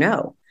 yes or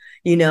no,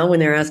 when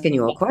they're asking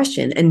you a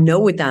question, and know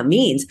what that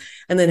means.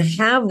 And then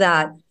have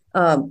that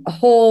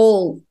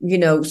whole,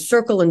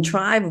 circle and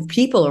tribe of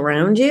people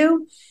around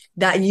you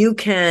that you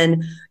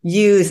can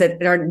use that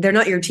they're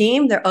not your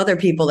team. They're other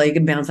people that you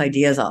can bounce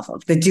ideas off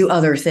of that do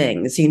other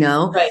things,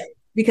 Right.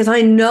 Because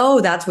I know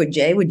that's what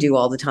Jay would do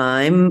all the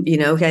time.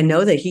 I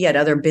know that he had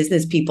other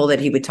business people that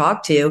he would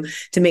talk to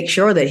make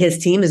sure that his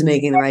team is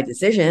making the right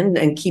decision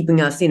and keeping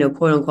us,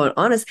 quote unquote,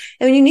 honest.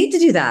 And you need to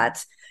do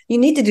that. You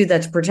need to do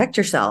that to protect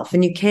yourself,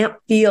 and you can't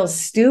feel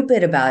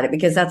stupid about it,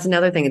 because that's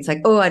another thing. It's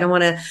like, oh, I don't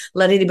want to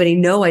let anybody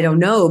know I don't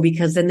know,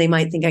 because then they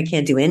might think I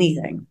can't do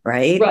anything.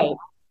 Right.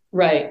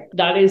 Right.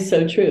 That is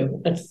so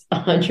true. That's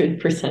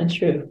 100%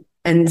 true.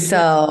 And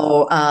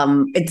so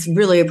it's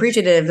really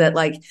appreciative that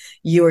like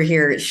you are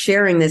here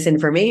sharing this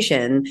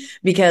information,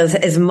 because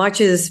as much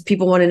as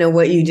people want to know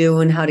what you do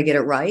and how to get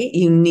it right,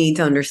 you need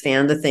to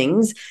understand the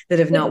things that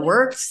have not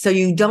worked, so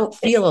you don't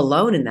feel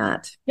alone in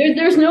that.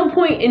 There's no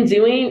point in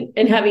doing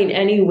and having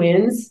any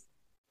wins,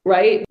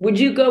 right? Would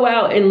you go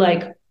out and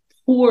like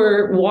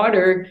pour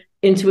water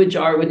into a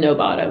jar with no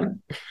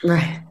bottom?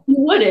 Right. You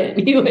wouldn't.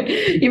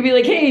 You'd be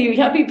like, hey,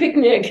 happy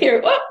picnic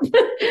here.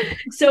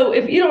 So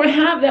if you don't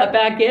have that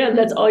back end,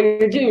 that's all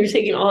you're doing. You're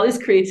taking all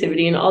this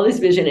creativity and all this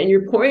vision and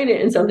you're pouring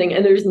it in something,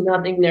 and there's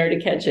nothing there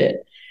to catch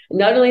it.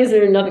 Not only is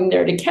there nothing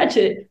there to catch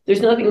it,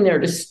 there's nothing there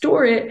to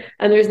store it,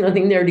 and there's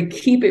nothing there to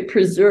keep it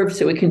preserved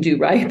so it can do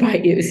right by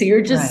you. So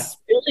you're just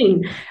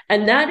spilling.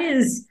 And that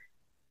is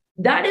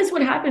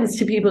what happens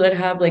to people that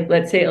have, like,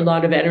 let's say, a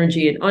lot of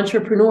energy, and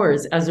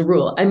entrepreneurs as a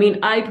rule. I mean,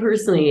 I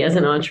personally, as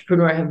an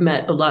entrepreneur, have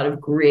met a lot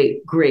of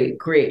great, great,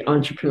 great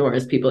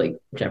entrepreneurs, people like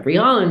Jeffrey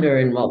Hollander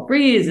and Walt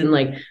Breeze and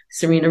like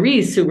Serena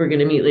Reese, who we're going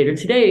to meet later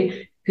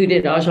today, who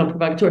did Agent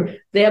Provocateur.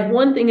 They have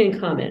one thing in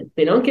common.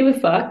 They don't give a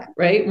fuck,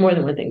 right? More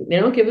than one thing. They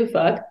don't give a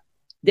fuck.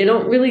 They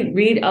don't really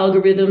read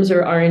algorithms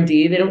or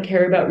R&D. They don't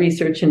care about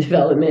research and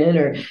development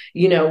or,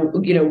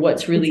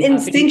 what's really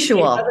it's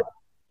instinctual.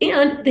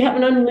 And they have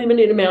an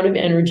unlimited amount of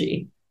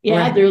energy.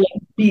 Yeah, right. They're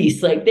like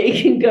beasts. Like they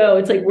can go,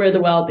 it's like where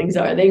the wild things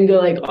are. They can go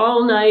like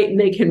all night and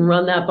they can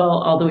run that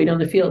ball all the way down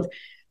the field.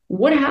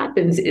 What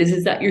happens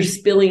is that you're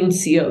spilling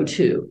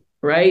CO2,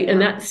 right?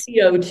 And that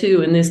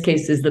CO2 in this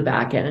case is the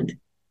back end.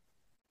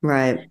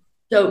 Right.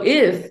 So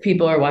if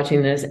people are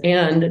watching this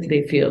and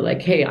they feel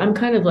like, hey, I'm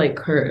kind of like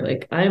her,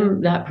 like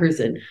I'm that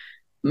person,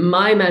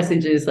 my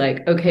message is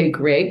like, okay,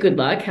 great, good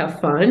luck, have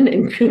fun,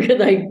 and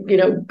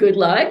good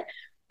luck.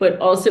 But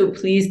also,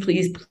 please,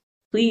 please,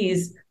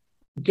 please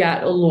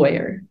get a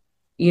lawyer.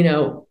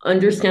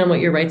 Understand what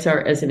your rights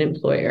are as an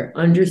employer.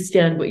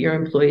 Understand what your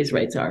employees'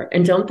 rights are.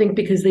 And don't think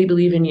because they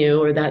believe in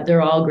you or that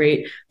they're all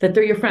great, that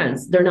they're your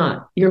friends. They're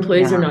not. Your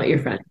employees are not your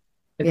friends.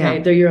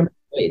 Okay? They're your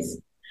employees.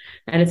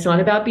 And it's not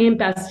about being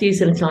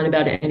besties, and it's not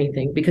about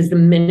anything. Because the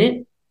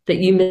minute that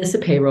you miss a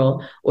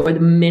payroll, or the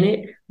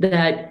minute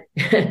that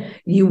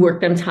you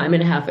work them time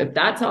and a half, if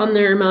that's on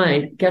their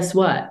mind, guess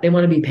what? They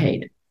want to be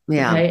paid.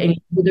 Yeah. Okay?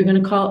 And they're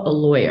going to call a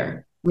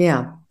lawyer.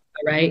 Yeah.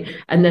 Right.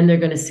 And then they're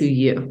going to sue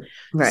you.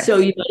 Right. So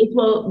you might as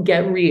well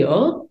get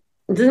real.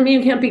 It doesn't mean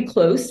you can't be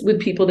close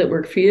with people that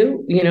work for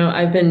you.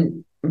 I've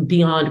been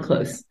beyond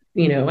close.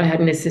 I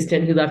had an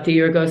assistant who left a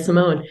year ago,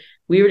 Simone.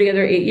 We were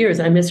together 8 years.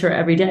 I miss her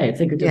every day. It's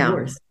like a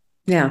divorce.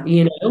 Yeah.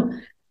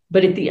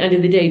 But at the end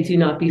of the day, do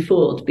not be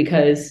fooled,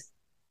 because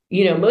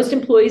most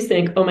employees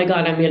think, oh my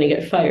God, I'm going to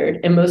get fired.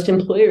 And most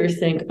employers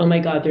think, oh my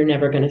God, they're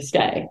never going to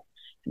stay.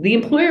 The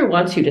employer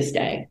wants you to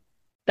stay.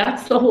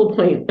 That's the whole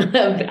point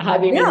of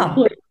having an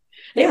employer.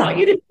 They want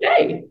you to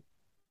stay.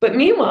 But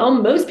meanwhile,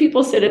 most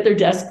people sit at their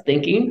desk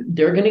thinking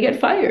they're going to get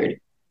fired.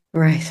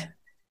 Right.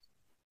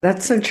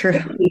 That's so true.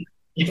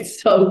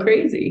 It's so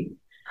crazy.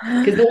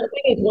 Because the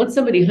thing is, once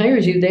somebody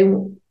hires you, they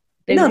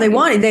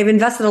want it. They've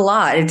invested a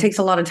lot. It takes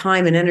a lot of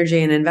time and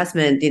energy and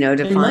investment, to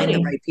find money.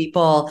 the right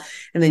people.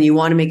 And then you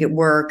want to make it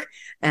work.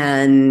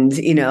 And,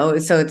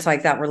 so it's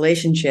like that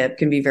relationship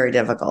can be very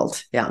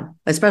difficult. Yeah.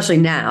 Especially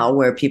now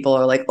where people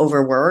are like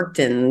overworked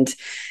and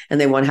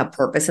they want to have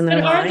purpose in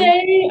their life.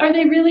 Are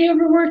they really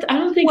overworked? I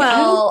don't think.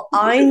 Well,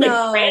 I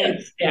know.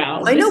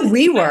 I know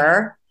we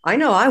were. I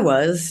know I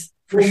was.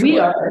 We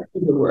are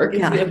overworked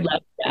because we have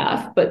less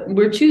staff, but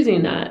we're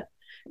choosing that.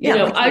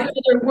 I'd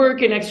rather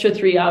work an extra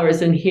 3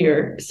 hours than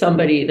hear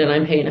somebody that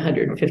I'm paying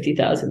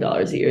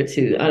 $150,000 a year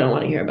to. I don't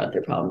want to hear about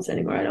their problems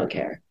anymore. I don't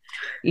care.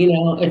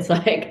 It's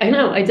like,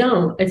 I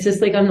don't. It's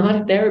just like, I'm not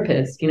a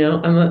therapist. I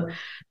know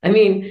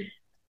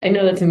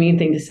that's a mean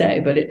thing to say,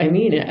 but I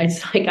mean it.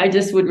 It's like, I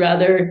just would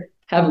rather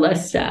have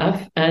less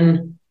staff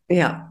and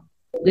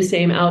the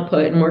same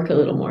output and work a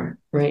little more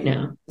right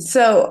now.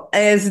 So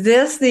is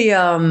this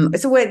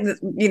it's a way,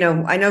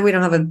 I know we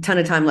don't have a ton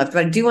of time left,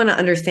 but I do want to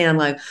understand,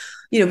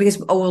 because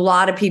a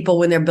lot of people,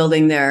 when they're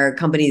building their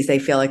companies, they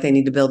feel like they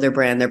need to build their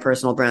brand, their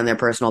personal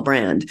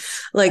brand.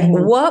 Like,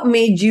 what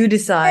made you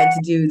decide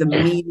to do the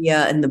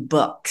media and the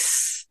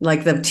books,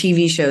 like the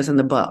TV shows and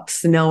the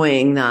books,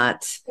 knowing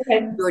that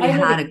you already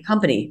had a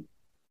company?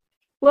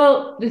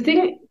 Well, the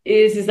thing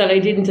is that I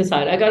didn't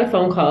decide. I got a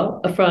phone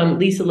call from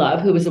Lisa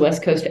Love, who was the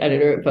West Coast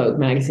editor at Vogue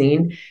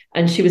magazine,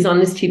 and she was on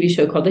this TV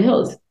show called The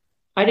Hills.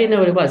 I didn't know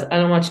what it was. I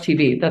don't watch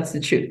TV. That's the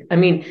truth. I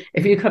mean,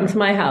 if you come to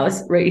my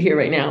house right here,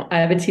 right now, I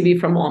have a TV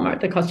from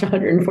Walmart that cost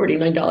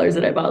 $149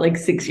 that I bought like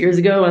 6 years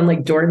ago on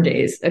like dorm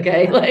days.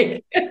 Okay.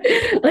 Like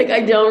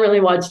I don't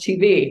really watch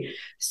TV.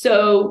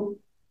 So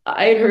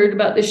I had heard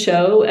about the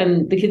show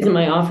and the kids in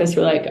my office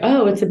were like,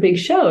 oh, it's a big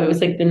show. It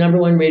was like the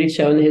 #1 rated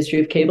show in the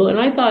history of cable. And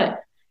I thought,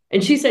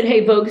 and she said,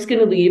 hey, Vogue's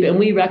going to leave. And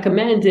we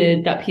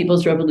recommended that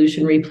People's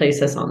Revolution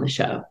replace us on the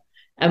show.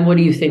 And what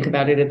do you think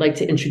about it? I'd like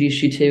to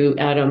introduce you to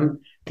Adam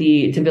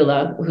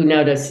Davila, who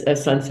now does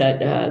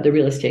Sunset, the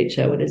real estate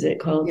show. What is it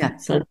called? Yeah.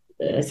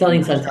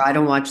 Selling Sunset. I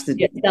don't watch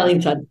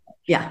Selling Sunset.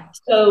 Yeah.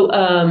 So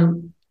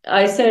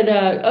I said,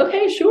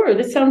 okay, sure.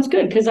 This sounds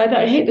good. Because I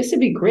thought, hey, this would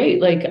be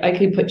great. Like I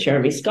could put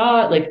Jeremy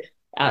Scott, like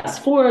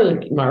Ask For,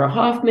 like Mara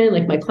Hoffman,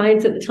 like my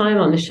clients at the time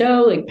on the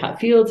show, like Pat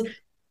Fields.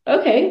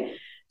 Okay.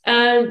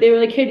 And they were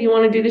like, hey, do you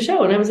want to do the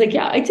show? And I was like,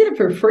 yeah, I did it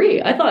for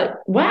free. I thought,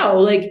 wow,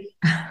 like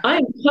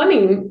I'm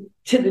coming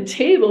to the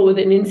table with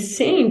an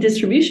insane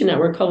distribution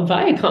network called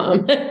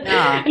Viacom.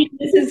 Yeah.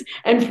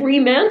 and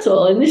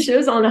Fremantle. And this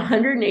show's on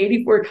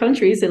 184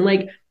 countries. And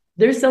like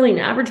they're selling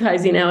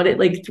advertising out at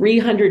like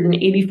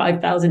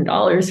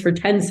 $385,000 for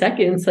 10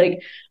 seconds.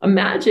 Like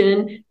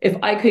imagine if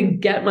I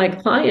could get my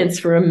clients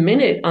for a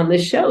minute on the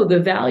show, the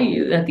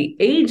value that the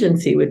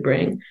agency would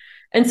bring.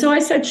 And so I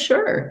said,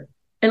 sure.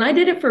 And I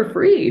did it for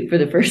free for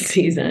the first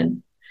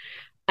season.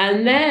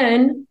 And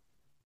then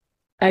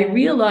I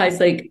realized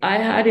like I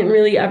hadn't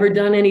really ever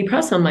done any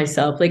press on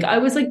myself. Like I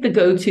was like the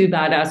go-to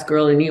badass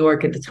girl in New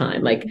York at the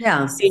time. Like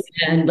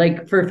CNN,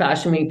 like for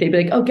Fashion Week, they'd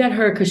be like, oh, get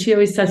her because she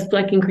always says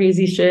fucking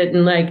crazy shit.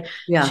 And like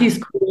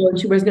she's cool and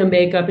she wears no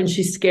makeup and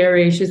she's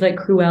scary. She's like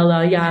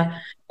Cruella. Yeah.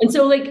 And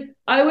so like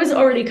I was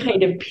already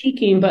kind of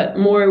peaking, but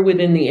more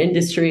within the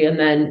industry and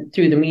then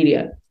through the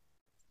media.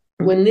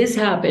 When this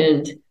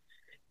happened,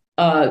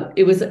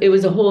 it was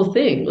a whole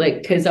thing,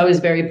 like, because I was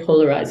very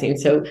polarizing.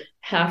 So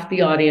half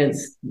the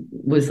audience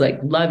was like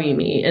loving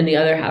me and the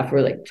other half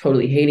were like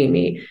totally hating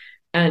me.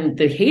 And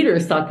the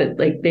haters thought that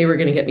like they were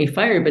going to get me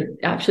fired, but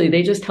actually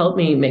they just helped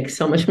me make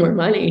so much more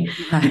money.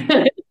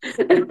 Right.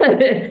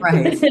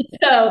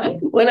 So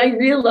when I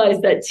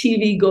realized that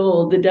TV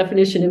gold, the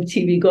definition of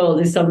TV gold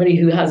is somebody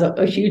who has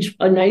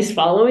a nice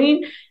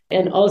following,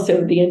 and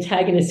also the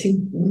antagonists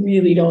who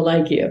really don't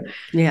like you.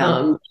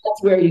 Yeah.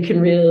 That's where you can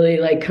really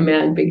like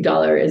command big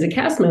dollar as a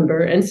cast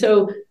member. And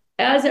so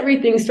as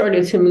everything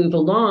started to move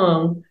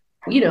along,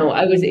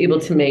 I was able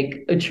to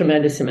make a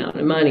tremendous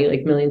amount of money,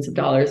 like millions of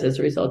dollars as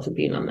a result of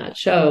being on that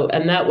show.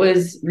 And that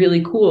was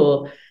really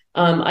cool.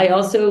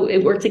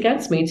 It worked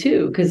against me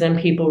too, because then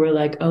people were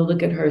like, oh,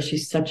 look at her.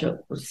 She's such a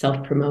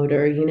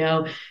self-promoter,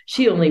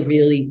 she only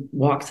really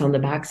walks on the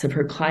backs of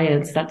her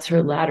clients. That's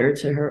her ladder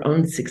to her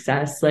own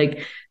success.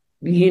 Like,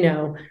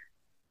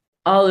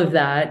 all of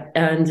that.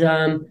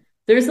 And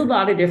there's a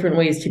lot of different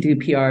ways to do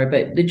PR,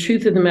 but the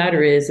truth of the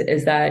matter is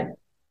that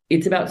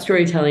it's about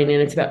storytelling and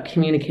it's about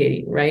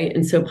communicating, right?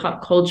 And so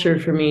pop culture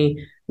for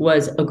me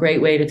was a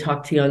great way to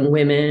talk to young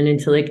women and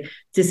to like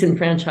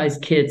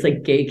disenfranchised kids,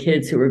 like gay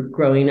kids who were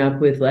growing up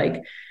with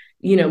like,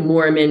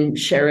 Mormon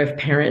sheriff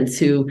parents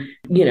who,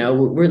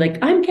 were like,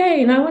 I'm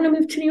gay and I want to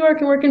move to New York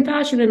and work in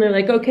fashion. And they're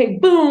like, okay,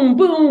 boom,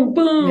 boom,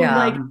 boom. Yeah.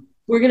 Like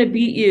we're going to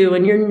beat you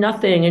and you're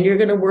nothing. And you're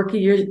going to work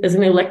as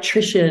an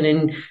electrician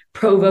in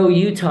Provo,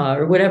 Utah,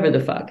 or whatever the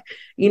fuck,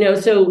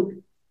 so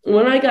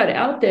when I got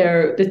out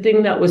there, the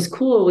thing that was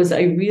cool was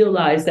I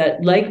realized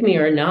that, like me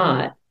or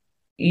not,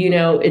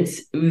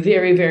 it's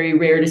very, very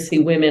rare to see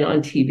women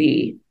on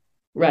TV,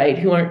 right?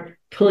 Who aren't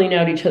pulling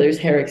out each other's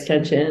hair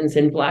extensions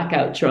and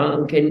blackout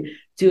drunk and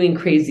doing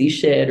crazy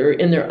shit or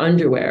in their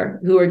underwear,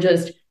 who are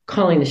just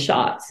calling the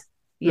shots.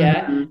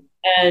 Yeah. Mm-hmm.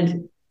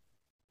 And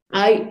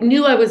I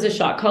knew I was a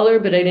shot caller,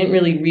 but I didn't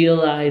really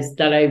realize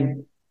that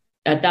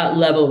at that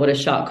level, what a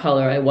shot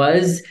caller I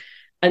was.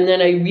 And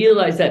then I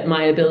realized that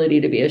my ability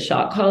to be a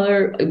shot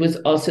caller was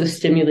also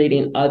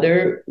stimulating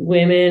other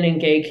women and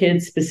gay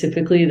kids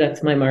specifically.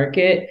 That's my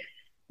market,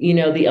 the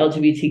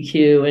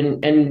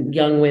LGBTQ and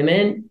young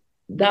women.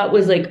 That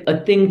was like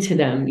a thing to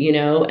them,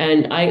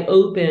 and I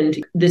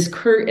opened this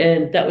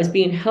curtain that was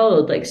being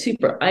held like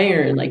super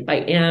iron, like by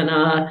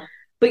Anna.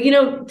 But,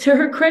 to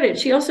her credit,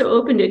 she also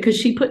opened it because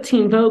she put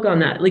Teen Vogue on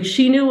that. Like,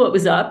 she knew what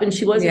was up and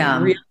she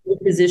wasn't really in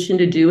a position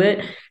to do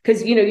it.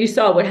 Because, you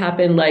saw what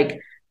happened, like,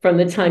 from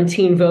the time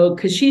Teen Vogue,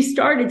 because she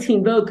started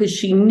Teen Vogue because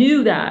she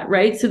knew that,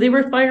 right? So they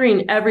were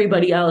firing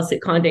everybody else at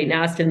Condé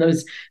Nast and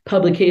those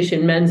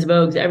publication, Men's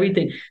Vogues,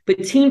 everything.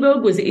 But Teen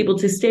Vogue was able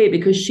to stay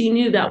because she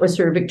knew that was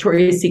her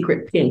Victoria's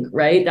Secret pink,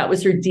 right? That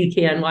was her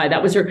DKNY.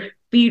 That was her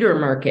feeder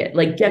market.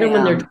 Like, get them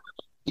when they're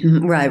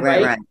 20,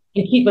 right?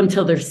 And keep them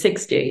till they're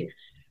 60.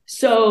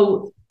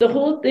 So the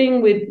whole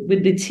thing with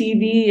the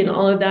TV and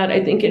all of that,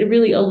 I think it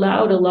really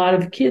allowed a lot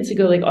of kids to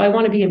go like, oh, I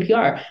want to be in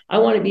PR. I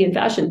want to be in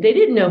fashion. They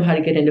didn't know how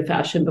to get into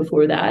fashion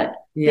before that.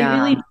 Yeah. They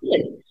really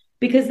did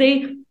because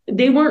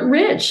they weren't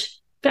rich.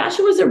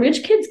 Fashion was a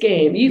rich kid's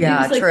game. It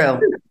was like true.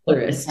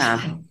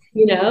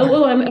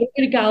 Oh, I'm at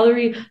a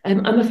gallery.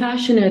 I'm a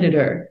fashion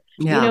editor.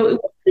 Yeah. It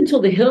wasn't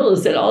until the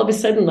Hills that all of a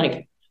sudden,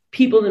 like,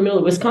 people in the middle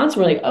of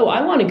Wisconsin were like, oh,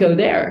 I want to go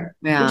there.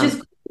 Yeah. Which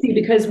is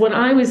because when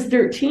I was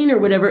 13 or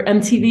whatever,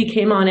 MTV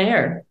came on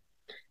air.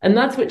 And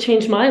that's what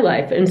changed my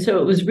life. And so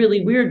it was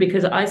really weird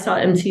because I saw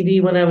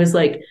MTV when I was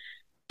like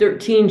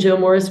 13. Joe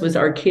Morris was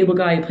our cable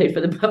guy who played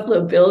for the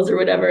Buffalo Bills or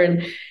whatever.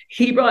 And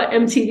he brought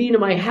MTV to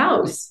my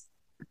house,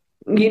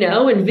 and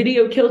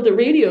Video Killed the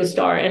Radio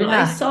Star. And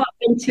I saw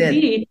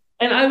MTV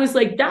and I was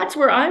like, that's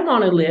where I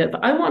want to live.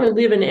 I want to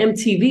live in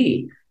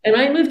MTV. And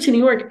I moved to New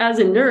York as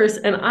a nurse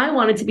and I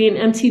wanted to be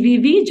an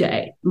MTV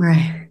VJ.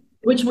 Right.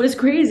 Which was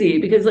crazy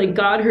because, like,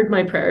 God heard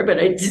my prayer, but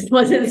I just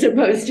wasn't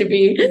supposed to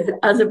be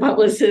as a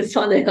publicist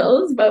on the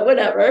Hills, but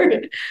whatever.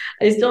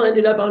 I still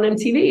ended up on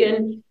MTV.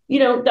 And,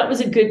 that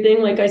was a good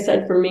thing, like I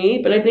said, for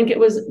me, but I think it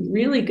was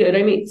really good.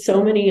 I meet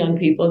so many young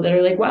people that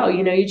are like, wow,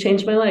 you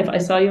changed my life. I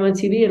saw you on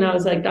TV and I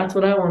was like, that's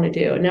what I want to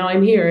do. And now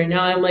I'm here. And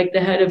now I'm like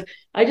the head of,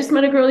 I just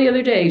met a girl the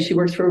other day. She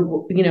works for,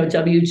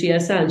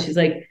 WGSN. She's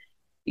like,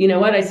 you know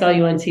what? I saw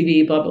you on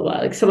TV, blah, blah, blah.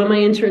 Like some of my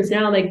interns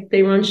now, like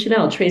they run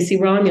Chanel, Tracy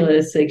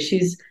Romulus, like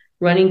she's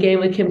running game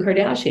with Kim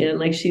Kardashian.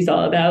 Like she's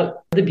all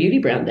about the beauty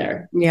brand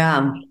there.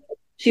 Yeah.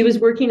 She was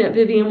working at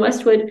Vivienne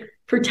Westwood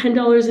for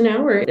 $10 an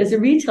hour as a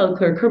retail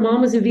clerk. Her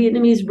mom was a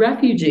Vietnamese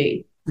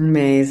refugee.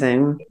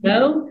 Amazing.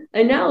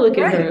 And now look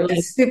at her.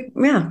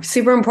 Like,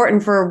 super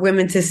important for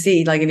women to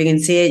see. Like if you can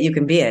see it, you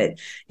can be it,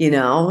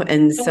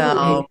 And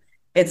so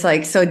it's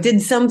like, so it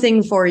did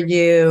something for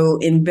you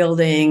in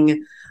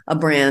building a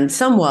brand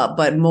somewhat,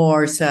 but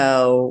more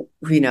so,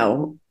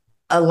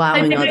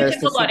 allowing others I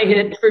took a lot of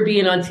hits for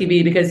being on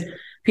TV because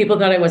people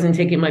thought I wasn't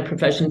taking my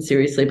profession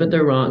seriously, but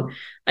they're wrong.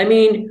 I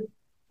mean,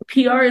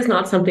 PR is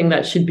not something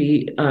that should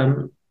be,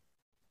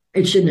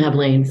 it shouldn't have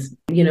lanes.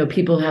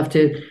 People have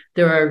to,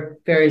 there are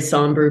very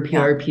somber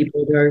PR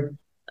people. There are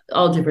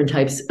all different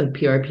types of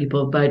PR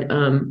people. But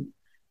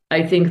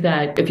I think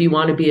that if you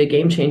want to be a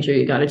game changer,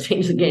 you got to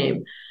change the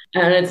game.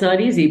 And it's not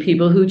easy.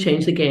 People who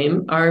change the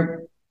game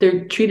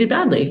they're treated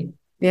badly.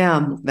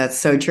 Yeah, that's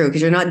so true.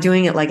 Because you're not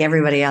doing it like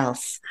everybody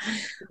else,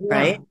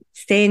 right?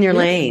 Stay in your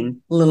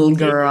lane, little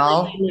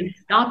girl.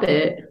 Stop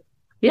it.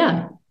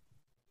 Yeah.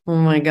 Oh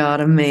my God,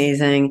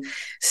 amazing.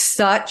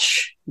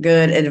 Such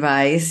good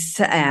advice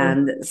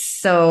and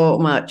so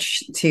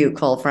much to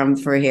pull from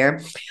for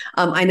here.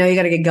 I know you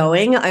got to get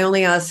going. I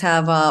only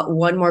have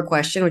one more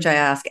question, which I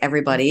ask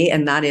everybody,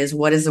 and that is,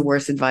 what is the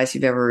worst advice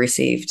you've ever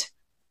received?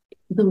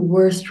 The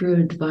worst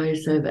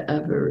advice I've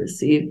ever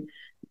received,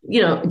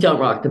 don't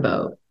rock the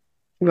boat.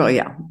 Well,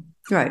 yeah.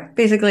 Right.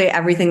 Basically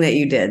everything that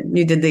you did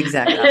the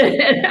exact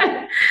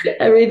opposite.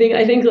 Everything.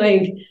 I think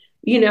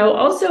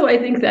also I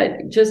think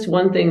that just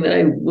one thing that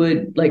I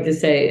would like to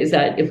say is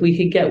that if we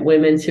could get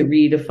women to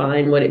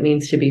redefine what it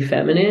means to be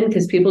feminine,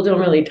 because people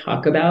don't really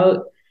talk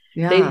about,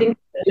 they think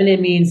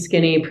feminine means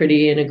skinny,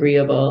 pretty, and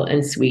agreeable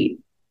and sweet.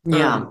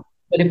 Yeah.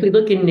 But if we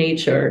look in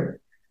nature,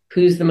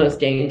 who's the most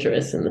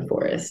dangerous in the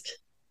forest?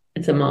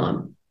 It's a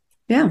mom.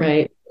 Yeah.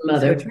 Right.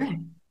 Mother.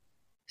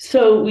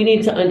 So we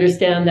need to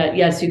understand that,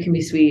 yes, you can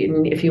be sweet.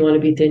 And if you want to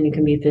be thin, you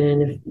can be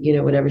thin.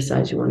 If, whatever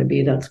size you want to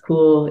be, that's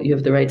cool. You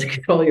have the right to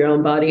control your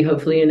own body,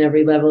 hopefully in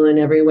every level, in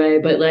every way.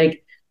 But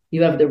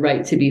You have the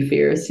right to be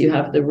fierce. You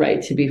have the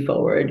right to be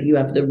forward. You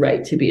have the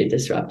right to be a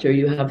disruptor.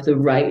 You have the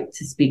right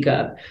to speak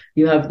up.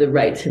 You have the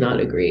right to not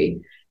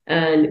agree.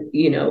 And,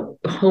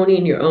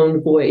 honing your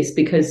own voice,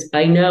 because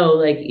I know,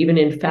 like, even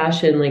in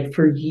fashion, like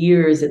for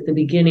years at the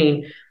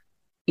beginning,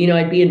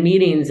 I'd be in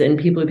meetings and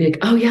people would be like,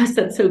 oh yes,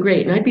 that's so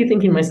great. And I'd be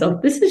thinking to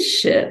myself, this is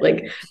shit.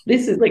 Like,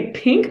 this is like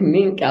pink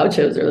mink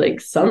gauchos or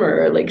like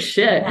summer or like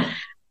shit.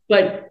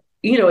 But,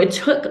 it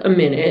took a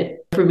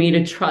minute for me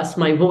to trust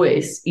my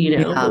voice,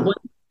 but once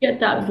you get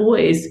that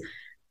voice,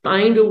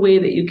 find a way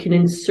that you can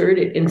insert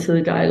it into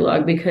the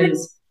dialogue,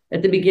 because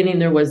at the beginning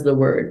there was the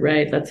word,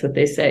 right? That's what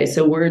they say.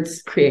 So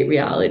words create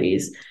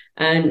realities,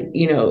 and,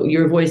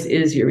 your voice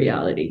is your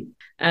reality.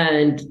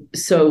 And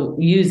so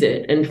use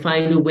it and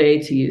find a way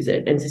to use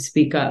it and to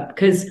speak up.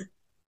 Because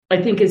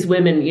I think as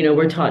women,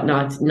 we're taught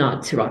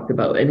not to rock the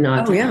boat and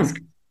not to ask.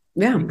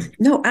 Yeah.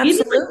 No,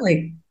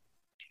 absolutely.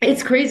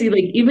 It's crazy.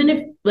 Like, even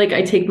if like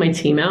I take my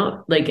team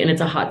out, like, and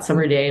it's a hot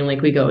summer day and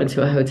like we go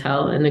into a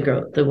hotel and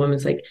the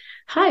woman's like,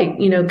 hi,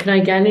 can I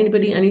get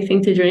anybody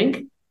anything to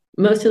drink?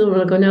 Most of them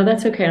will go, no,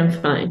 that's okay. I'm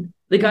fine.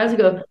 The guys will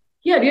go,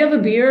 yeah, do you have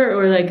a beer?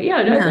 Or like,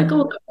 yeah, no, like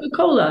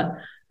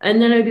Coca-Cola. And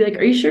then I'd be like,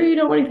 are you sure you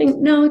don't want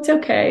anything? No, it's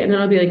okay. And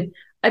then I'll be like,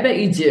 I bet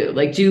you do.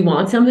 Like, do you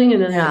want something?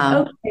 And then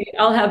like, okay,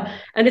 I'll have.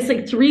 And it's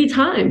like 3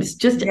 times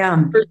just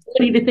for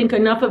somebody to think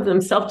enough of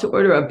themselves to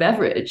order a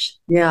beverage.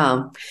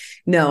 Yeah.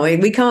 No,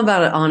 we come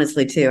about it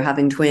honestly too.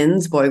 Having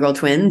twins, boy-girl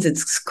twins,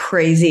 it's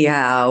crazy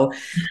how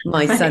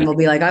my son will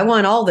be like, I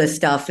want all this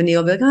stuff. And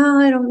he'll be like, oh,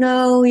 I don't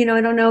know. I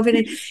don't know if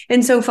it is.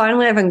 And so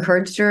finally I've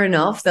encouraged her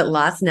enough that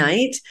last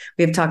night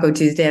we have Taco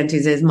Tuesday, and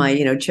Tuesday is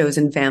my,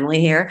 chosen family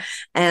here.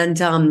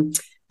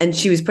 And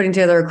she was putting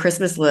together a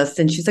Christmas list,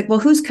 and she's like, well,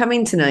 who's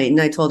coming tonight?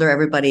 And I told her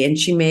everybody, and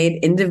she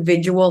made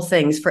individual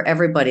things for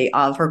everybody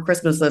of her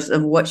Christmas list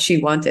of what she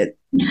wanted.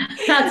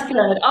 That's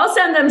good. I'll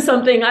send them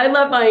something. I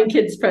love buying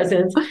kids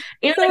presents.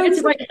 And I get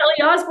to buy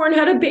Kelly Osbourne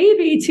had a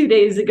baby 2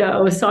 days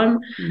ago. So I'm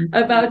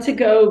about to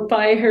go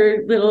buy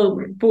her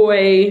little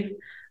boy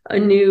a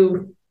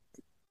new,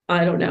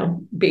 I don't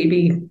know,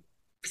 baby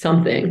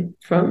something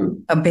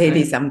from a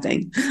baby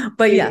something.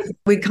 But yeah,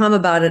 we come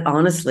about it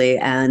honestly.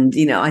 And,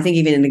 I think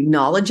even in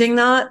acknowledging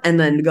that and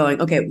then going,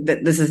 okay,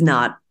 this is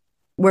not,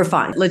 we're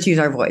fine. Let's use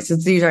our voice.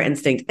 Let's use our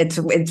instinct.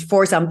 It's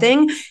for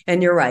something.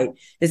 And you're right,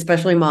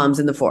 especially moms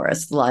in the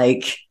forest,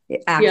 like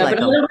act like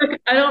but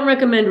I don't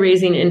recommend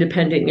raising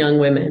independent young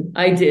women.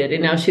 I did.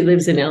 And now she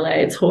lives in LA.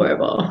 It's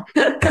horrible.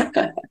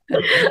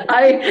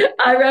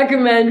 I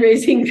recommend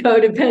raising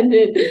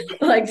codependent,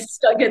 like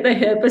stuck at the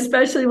hip,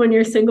 especially when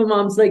you're single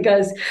moms like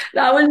us.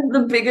 That was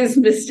the biggest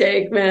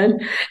mistake, man.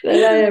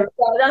 That's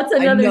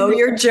another. I know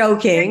you're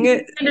joking.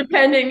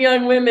 Independent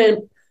young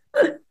women.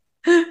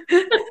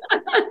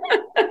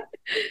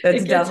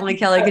 That's definitely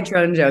Kelly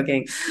Cutrone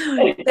joking.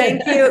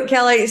 Thank you,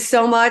 Kelly,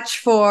 so much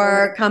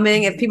for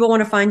coming. If people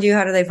want to find you,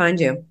 how do they find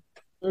you?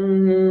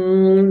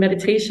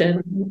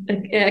 Meditation.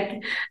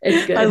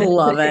 It's good. I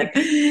love it.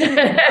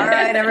 All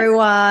right,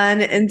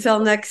 everyone. Until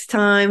next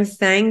time,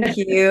 thank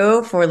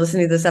you for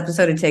listening to this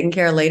episode of Taking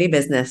Care of Lady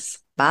Business.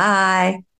 Bye.